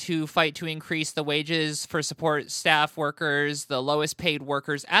plan to fight to increase the wages for support staff workers, the lowest paid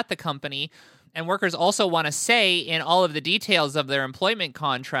workers at the company. And workers also want to say in all of the details of their employment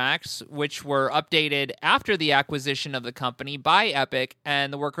contracts, which were updated after the acquisition of the company by Epic,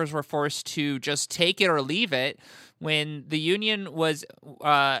 and the workers were forced to just take it or leave it. When the union was,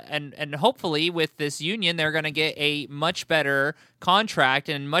 and hopefully with this union, they're going to get a much better contract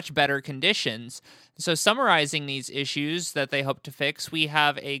and much better conditions. So summarizing these issues that they hope to fix, we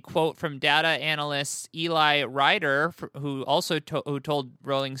have a quote from data analyst Eli Ryder, who also who told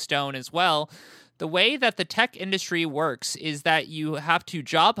Rolling Stone as well. The way that the tech industry works is that you have to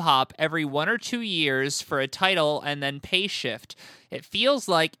job hop every 1 or 2 years for a title and then pay shift. It feels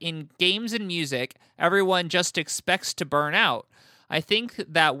like in games and music, everyone just expects to burn out. I think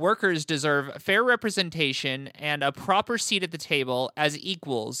that workers deserve fair representation and a proper seat at the table as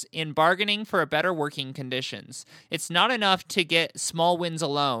equals in bargaining for better working conditions. It's not enough to get small wins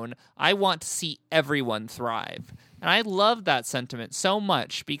alone. I want to see everyone thrive. And I love that sentiment so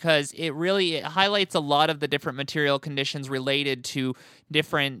much because it highlights a lot of the different material conditions related to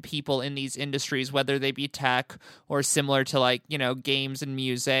different people in these industries, whether they be tech or similar to games and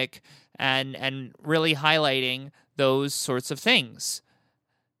music, and really highlighting those sorts of things.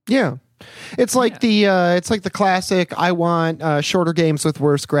 Yeah. It's like the classic, I want shorter games with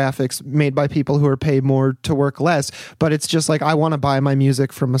worse graphics made by people who are paid more to work less, but it's just like I want to buy my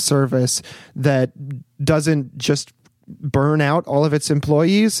music from a service that doesn't just burn out all of its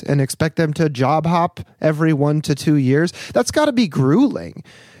employees and expect them to job hop every 1 to 2 years. That's got to be grueling.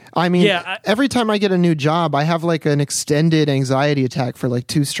 I mean, every time I get a new job, I have like an extended anxiety attack for like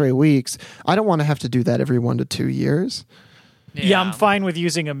 2 straight weeks. I don't want to have to do that every 1 to 2 years. Yeah, I'm fine with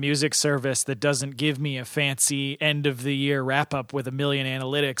using a music service that doesn't give me a fancy end of the year wrap up with 1 million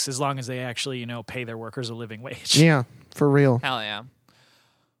analytics as long as they actually, pay their workers a living wage. Yeah, for real. Hell yeah.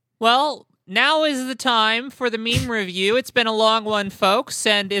 Well, now is the time for the meme review. It's been a long one, folks,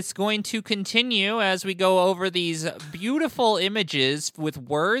 and it's going to continue as we go over these beautiful images with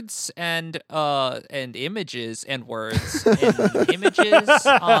words and images and words and images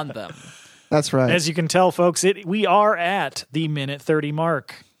on them. That's right. As you can tell, folks, we are at the minute 30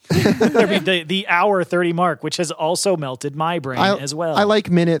 mark. the hour 30 mark, which has also melted my brain as well. I like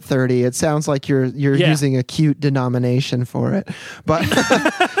minute 30. It sounds like you're using a cute denomination for it. But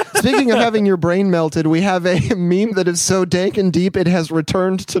speaking of having your brain melted, we have a meme that is so dank and deep it has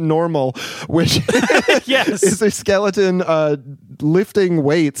returned to normal, which is a skeleton lifting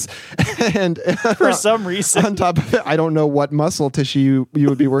weights, and for some reason on top of it, I don't know what muscle tissue you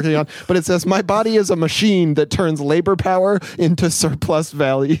would be working on, but it says, "My body is a machine that turns labor power into surplus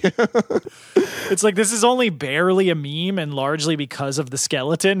value." It's like this is only barely a meme, and largely because of the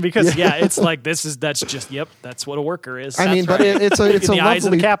skeleton. Because it's like that's what a worker is. I mean, but it's a in the eyes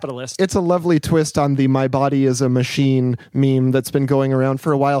of the capitalist. It's a lovely twist on the "my body is a machine" meme that's been going around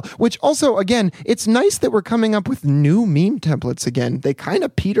for a while. Which also, again, it's nice that we're coming up with new meme templates again. They kind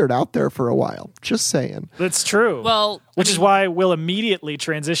of petered out there for a while. Just saying. That's true. Well, Which is why we'll immediately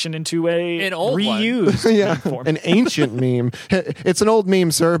transition into an old reused meme form. An ancient meme. It's an old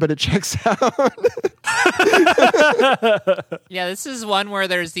meme, sir, but it checks out. Yeah, this is one where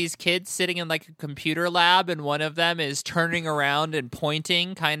there's these kids sitting in like a computer lab, and one of them is turning around and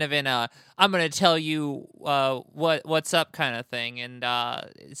pointing, kind of in a "I'm going to tell you what's up" kind of thing, and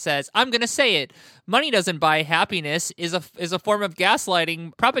it says, "I'm going to say it. Money doesn't buy happiness is a form of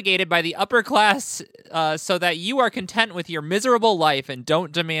gaslighting propagated by the upper class, so that you are content with your miserable life and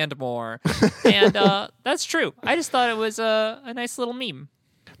don't demand more." And that's true. I just thought it was a nice little meme.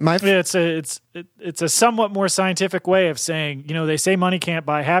 It's a somewhat more scientific way of saying, they say money can't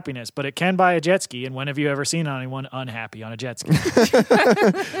buy happiness, but it can buy a jet ski. And when have you ever seen anyone unhappy on a jet ski?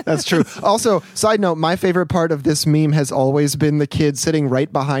 That's true. Also, side note, my favorite part of this meme has always been the kid sitting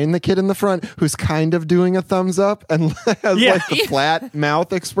right behind the kid in the front who's kind of doing a thumbs up and has like the flat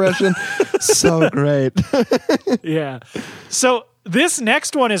mouth expression. So great. Yeah. So this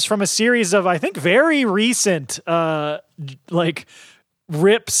next one is from a series of, I think, very recent,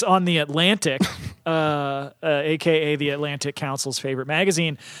 rips on The Atlantic, aka the Atlantic Council's favorite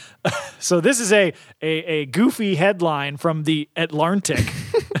magazine. So this is a goofy headline from The Atlantic.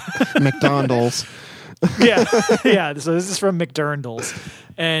 McDonald's. Yeah. So this is from McDonald's.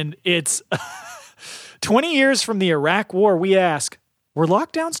 And it's 20 years from the Iraq War, we ask, were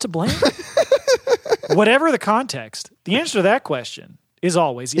lockdowns to blame? Whatever the context, the answer to that question is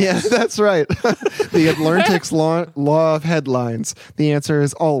always yes. Yeah, that's right. The Atlantic's law of headlines. The answer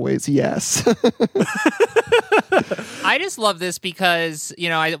is always yes. I just love this because,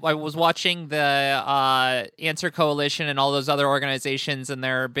 I was watching the Answer Coalition and all those other organizations and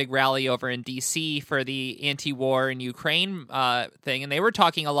their big rally over in D.C. for the anti-war in Ukraine thing, and they were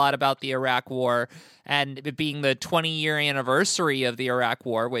talking a lot about the Iraq War and it being the 20-year anniversary of the Iraq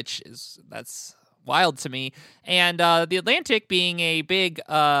War, that's wild to me. And the Atlantic being a big,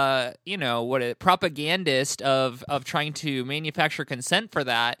 propagandist of trying to manufacture consent for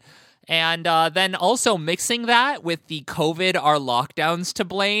that. And then also mixing that with the COVID are lockdowns to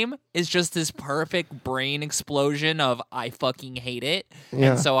blame is just this perfect brain explosion of I fucking hate it.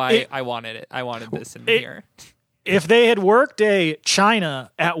 Yeah. And so I wanted it. I wanted this in here. If they had worked a China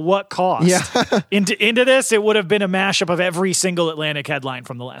at what cost into this, it would have been a mashup of every single Atlantic headline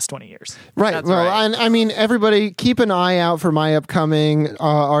from the last 20 years. Right. That's well, right. I mean, everybody keep an eye out for my upcoming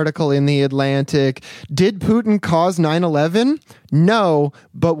article in The Atlantic. Did Putin cause 9/11? No,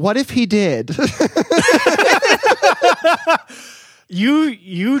 but what if he did?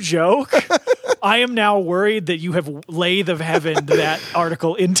 You joke. I am now worried that you have lathe of heaven that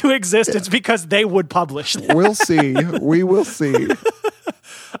article into existence because they would publish that. We'll see. We will see.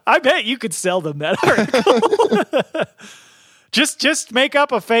 I bet you could sell them that article. Just make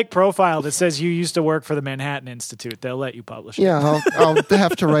up a fake profile that says you used to work for the Manhattan Institute. They'll let you publish it. Yeah, I'll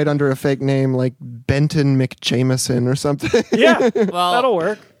have to write under a fake name like Benton McJameson or something. Yeah, well, that'll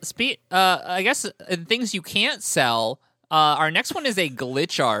work. I guess things you can't sell. Our next one is a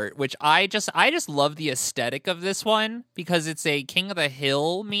glitch art, which I just love the aesthetic of this one because it's a King of the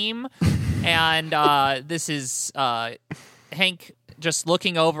Hill meme, and this is Hank just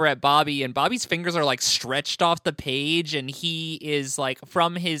looking over at Bobby, and Bobby's fingers are like stretched off the page, and he is like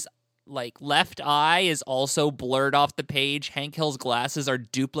from his left eye is also blurred off the page. Hank Hill's glasses are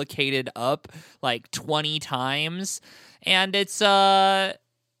duplicated up like 20 times, and it's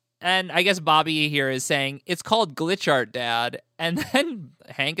And I guess Bobby here is saying, it's called glitch art, Dad. And then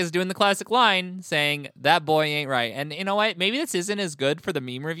Hank is doing the classic line saying, that boy ain't right. And you know what? Maybe this isn't as good for the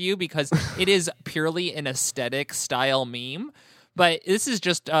meme review because it is purely an aesthetic style meme. But this is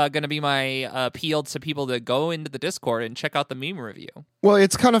just going to be my appeal to people to go into the Discord and check out the meme review. Well,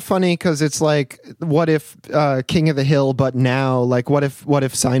 it's kind of funny because it's like, what if King of the Hill, but now? Like, what if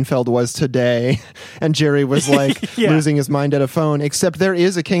Seinfeld was today, and Jerry was like losing his mind at a phone? Except there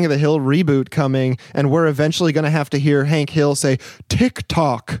is a King of the Hill reboot coming, and we're eventually going to have to hear Hank Hill say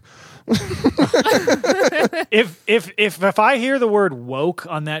TikTok. If I hear the word woke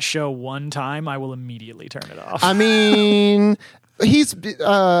on that show one time, I will immediately turn it off. I mean, he's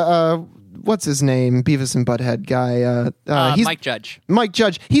what's his name? Beavis and Butthead guy. He's Mike Judge. Mike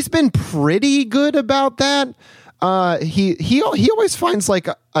Judge. He's been pretty good about that. He always finds like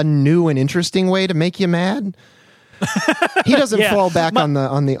a new and interesting way to make you mad. He doesn't fall back on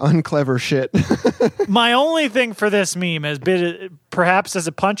the unclever shit. My only thing for this meme has been perhaps as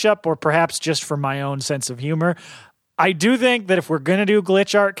a punch up or perhaps just for my own sense of humor. I do think that if we're going to do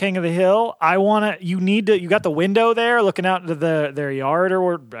glitch art King of the Hill, you got the window there looking out into their yard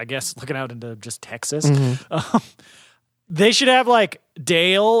or I guess looking out into just Texas. Mm-hmm. They should have like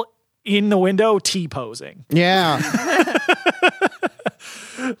Dale in the window T-posing. Yeah.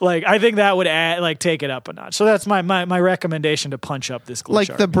 Like, I think that would take it up a notch. So that's my recommendation to punch up this glitch.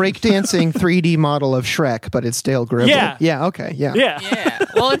 Like the breakdancing 3D model of Shrek, but it's Dale Gribble. Yeah. Yeah, okay, yeah. Yeah.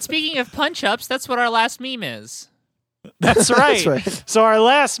 Well, and speaking of punch-ups, that's what our last meme is. That's right. That's right. So our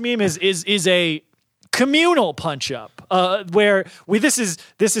last meme is a communal punch-up, where this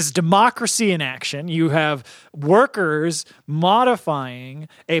is democracy in action. You have workers modifying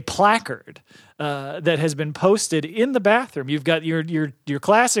a placard that has been posted in the bathroom. You've got your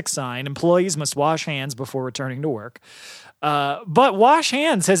classic sign: employees must wash hands before returning to work. But wash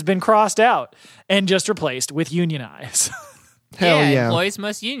hands has been crossed out and just replaced with unionize. Hell yeah. Employees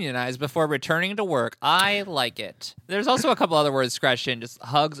must unionize before returning to work. I like it. There's also a couple other words scratched in. Just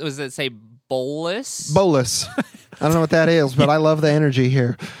hugs. Was it say bolus? Bolus. I don't know what that is, but I love the energy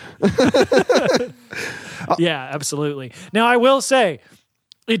here. Yeah, absolutely. Now, I will say,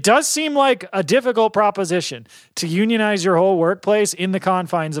 it does seem like a difficult proposition to unionize your whole workplace in the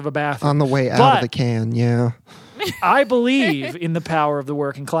confines of a bathroom. On the way out of the can, yeah. I believe in the power of the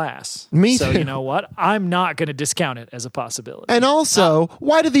working class. Me so too. You know what? I'm not going to discount it as a possibility. And also,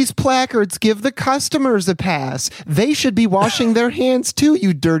 why do these placards give the customers a pass? They should be washing their hands too,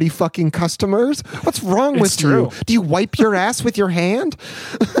 you dirty fucking customers. What's wrong with true. you? Do you wipe your ass with your hand?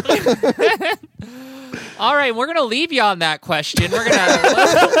 All right, we're going to leave you on that question. We're going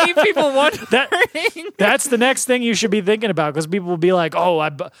to leave people wondering. That's the next thing you should be thinking about, because people will be like, oh,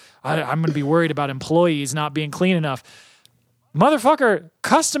 I'm going to be worried about employees not being clean enough. Motherfucker,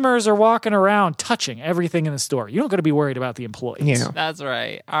 customers are walking around touching everything in the store. You don't got to be worried about the employees. Yeah. That's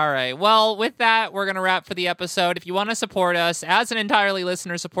right. All right. Well, with that, we're going to wrap for the episode. If you want to support us as an entirely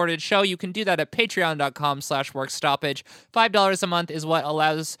listener-supported show, you can do that at patreon.com/workstoppage. $5 a month is what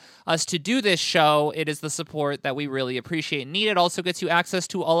allows us to do this show. It is the support that we really appreciate and need. It also gets you access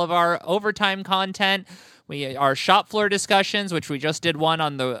to all of our overtime content. Our shop floor discussions, which we just did one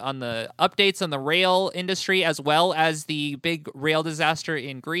on the updates on the rail industry, as well as the big rail disaster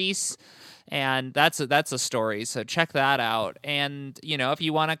in Greece. And that's a story, so check that out. And, if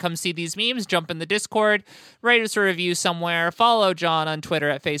you want to come see these memes, jump in the Discord, rate us a review somewhere, follow John on Twitter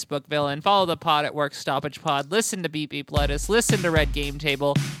at Facebook Villain, follow the pod at Work Stoppage Pod, listen to Beep Beep Lettuce, listen to Red Game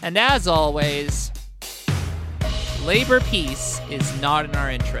Table, and as always, labor peace is not in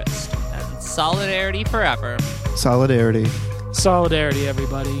our interest. And solidarity forever. Solidarity. Solidarity,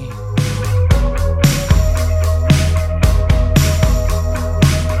 everybody.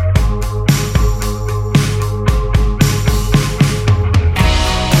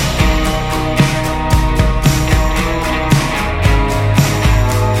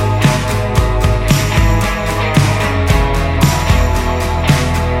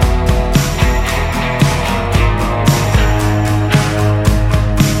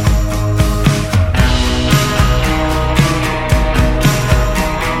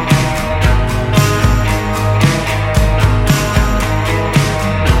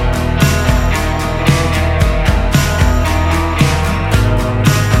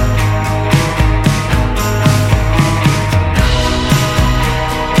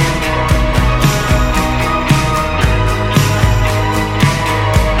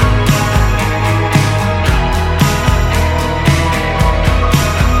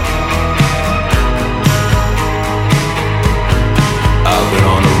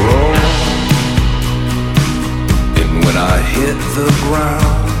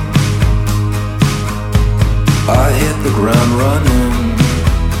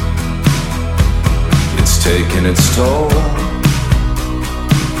 taking its toll.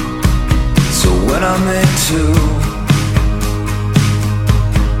 So when I make two,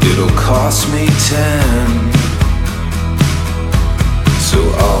 it'll cost me 10. So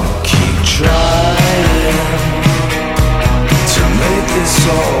I'll keep trying to make this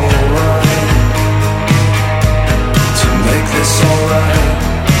alright, to make this alright.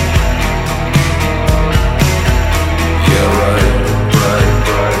 Yeah, right.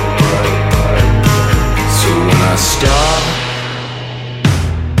 So when I stop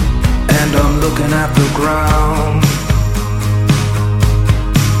and I'm looking at the ground,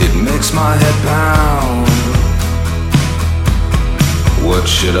 it makes my head pound. What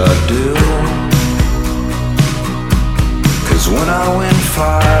should I do? 'Cause when I win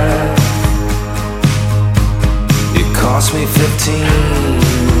 5, it costs me 15.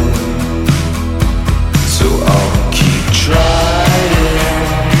 So I'll keep trying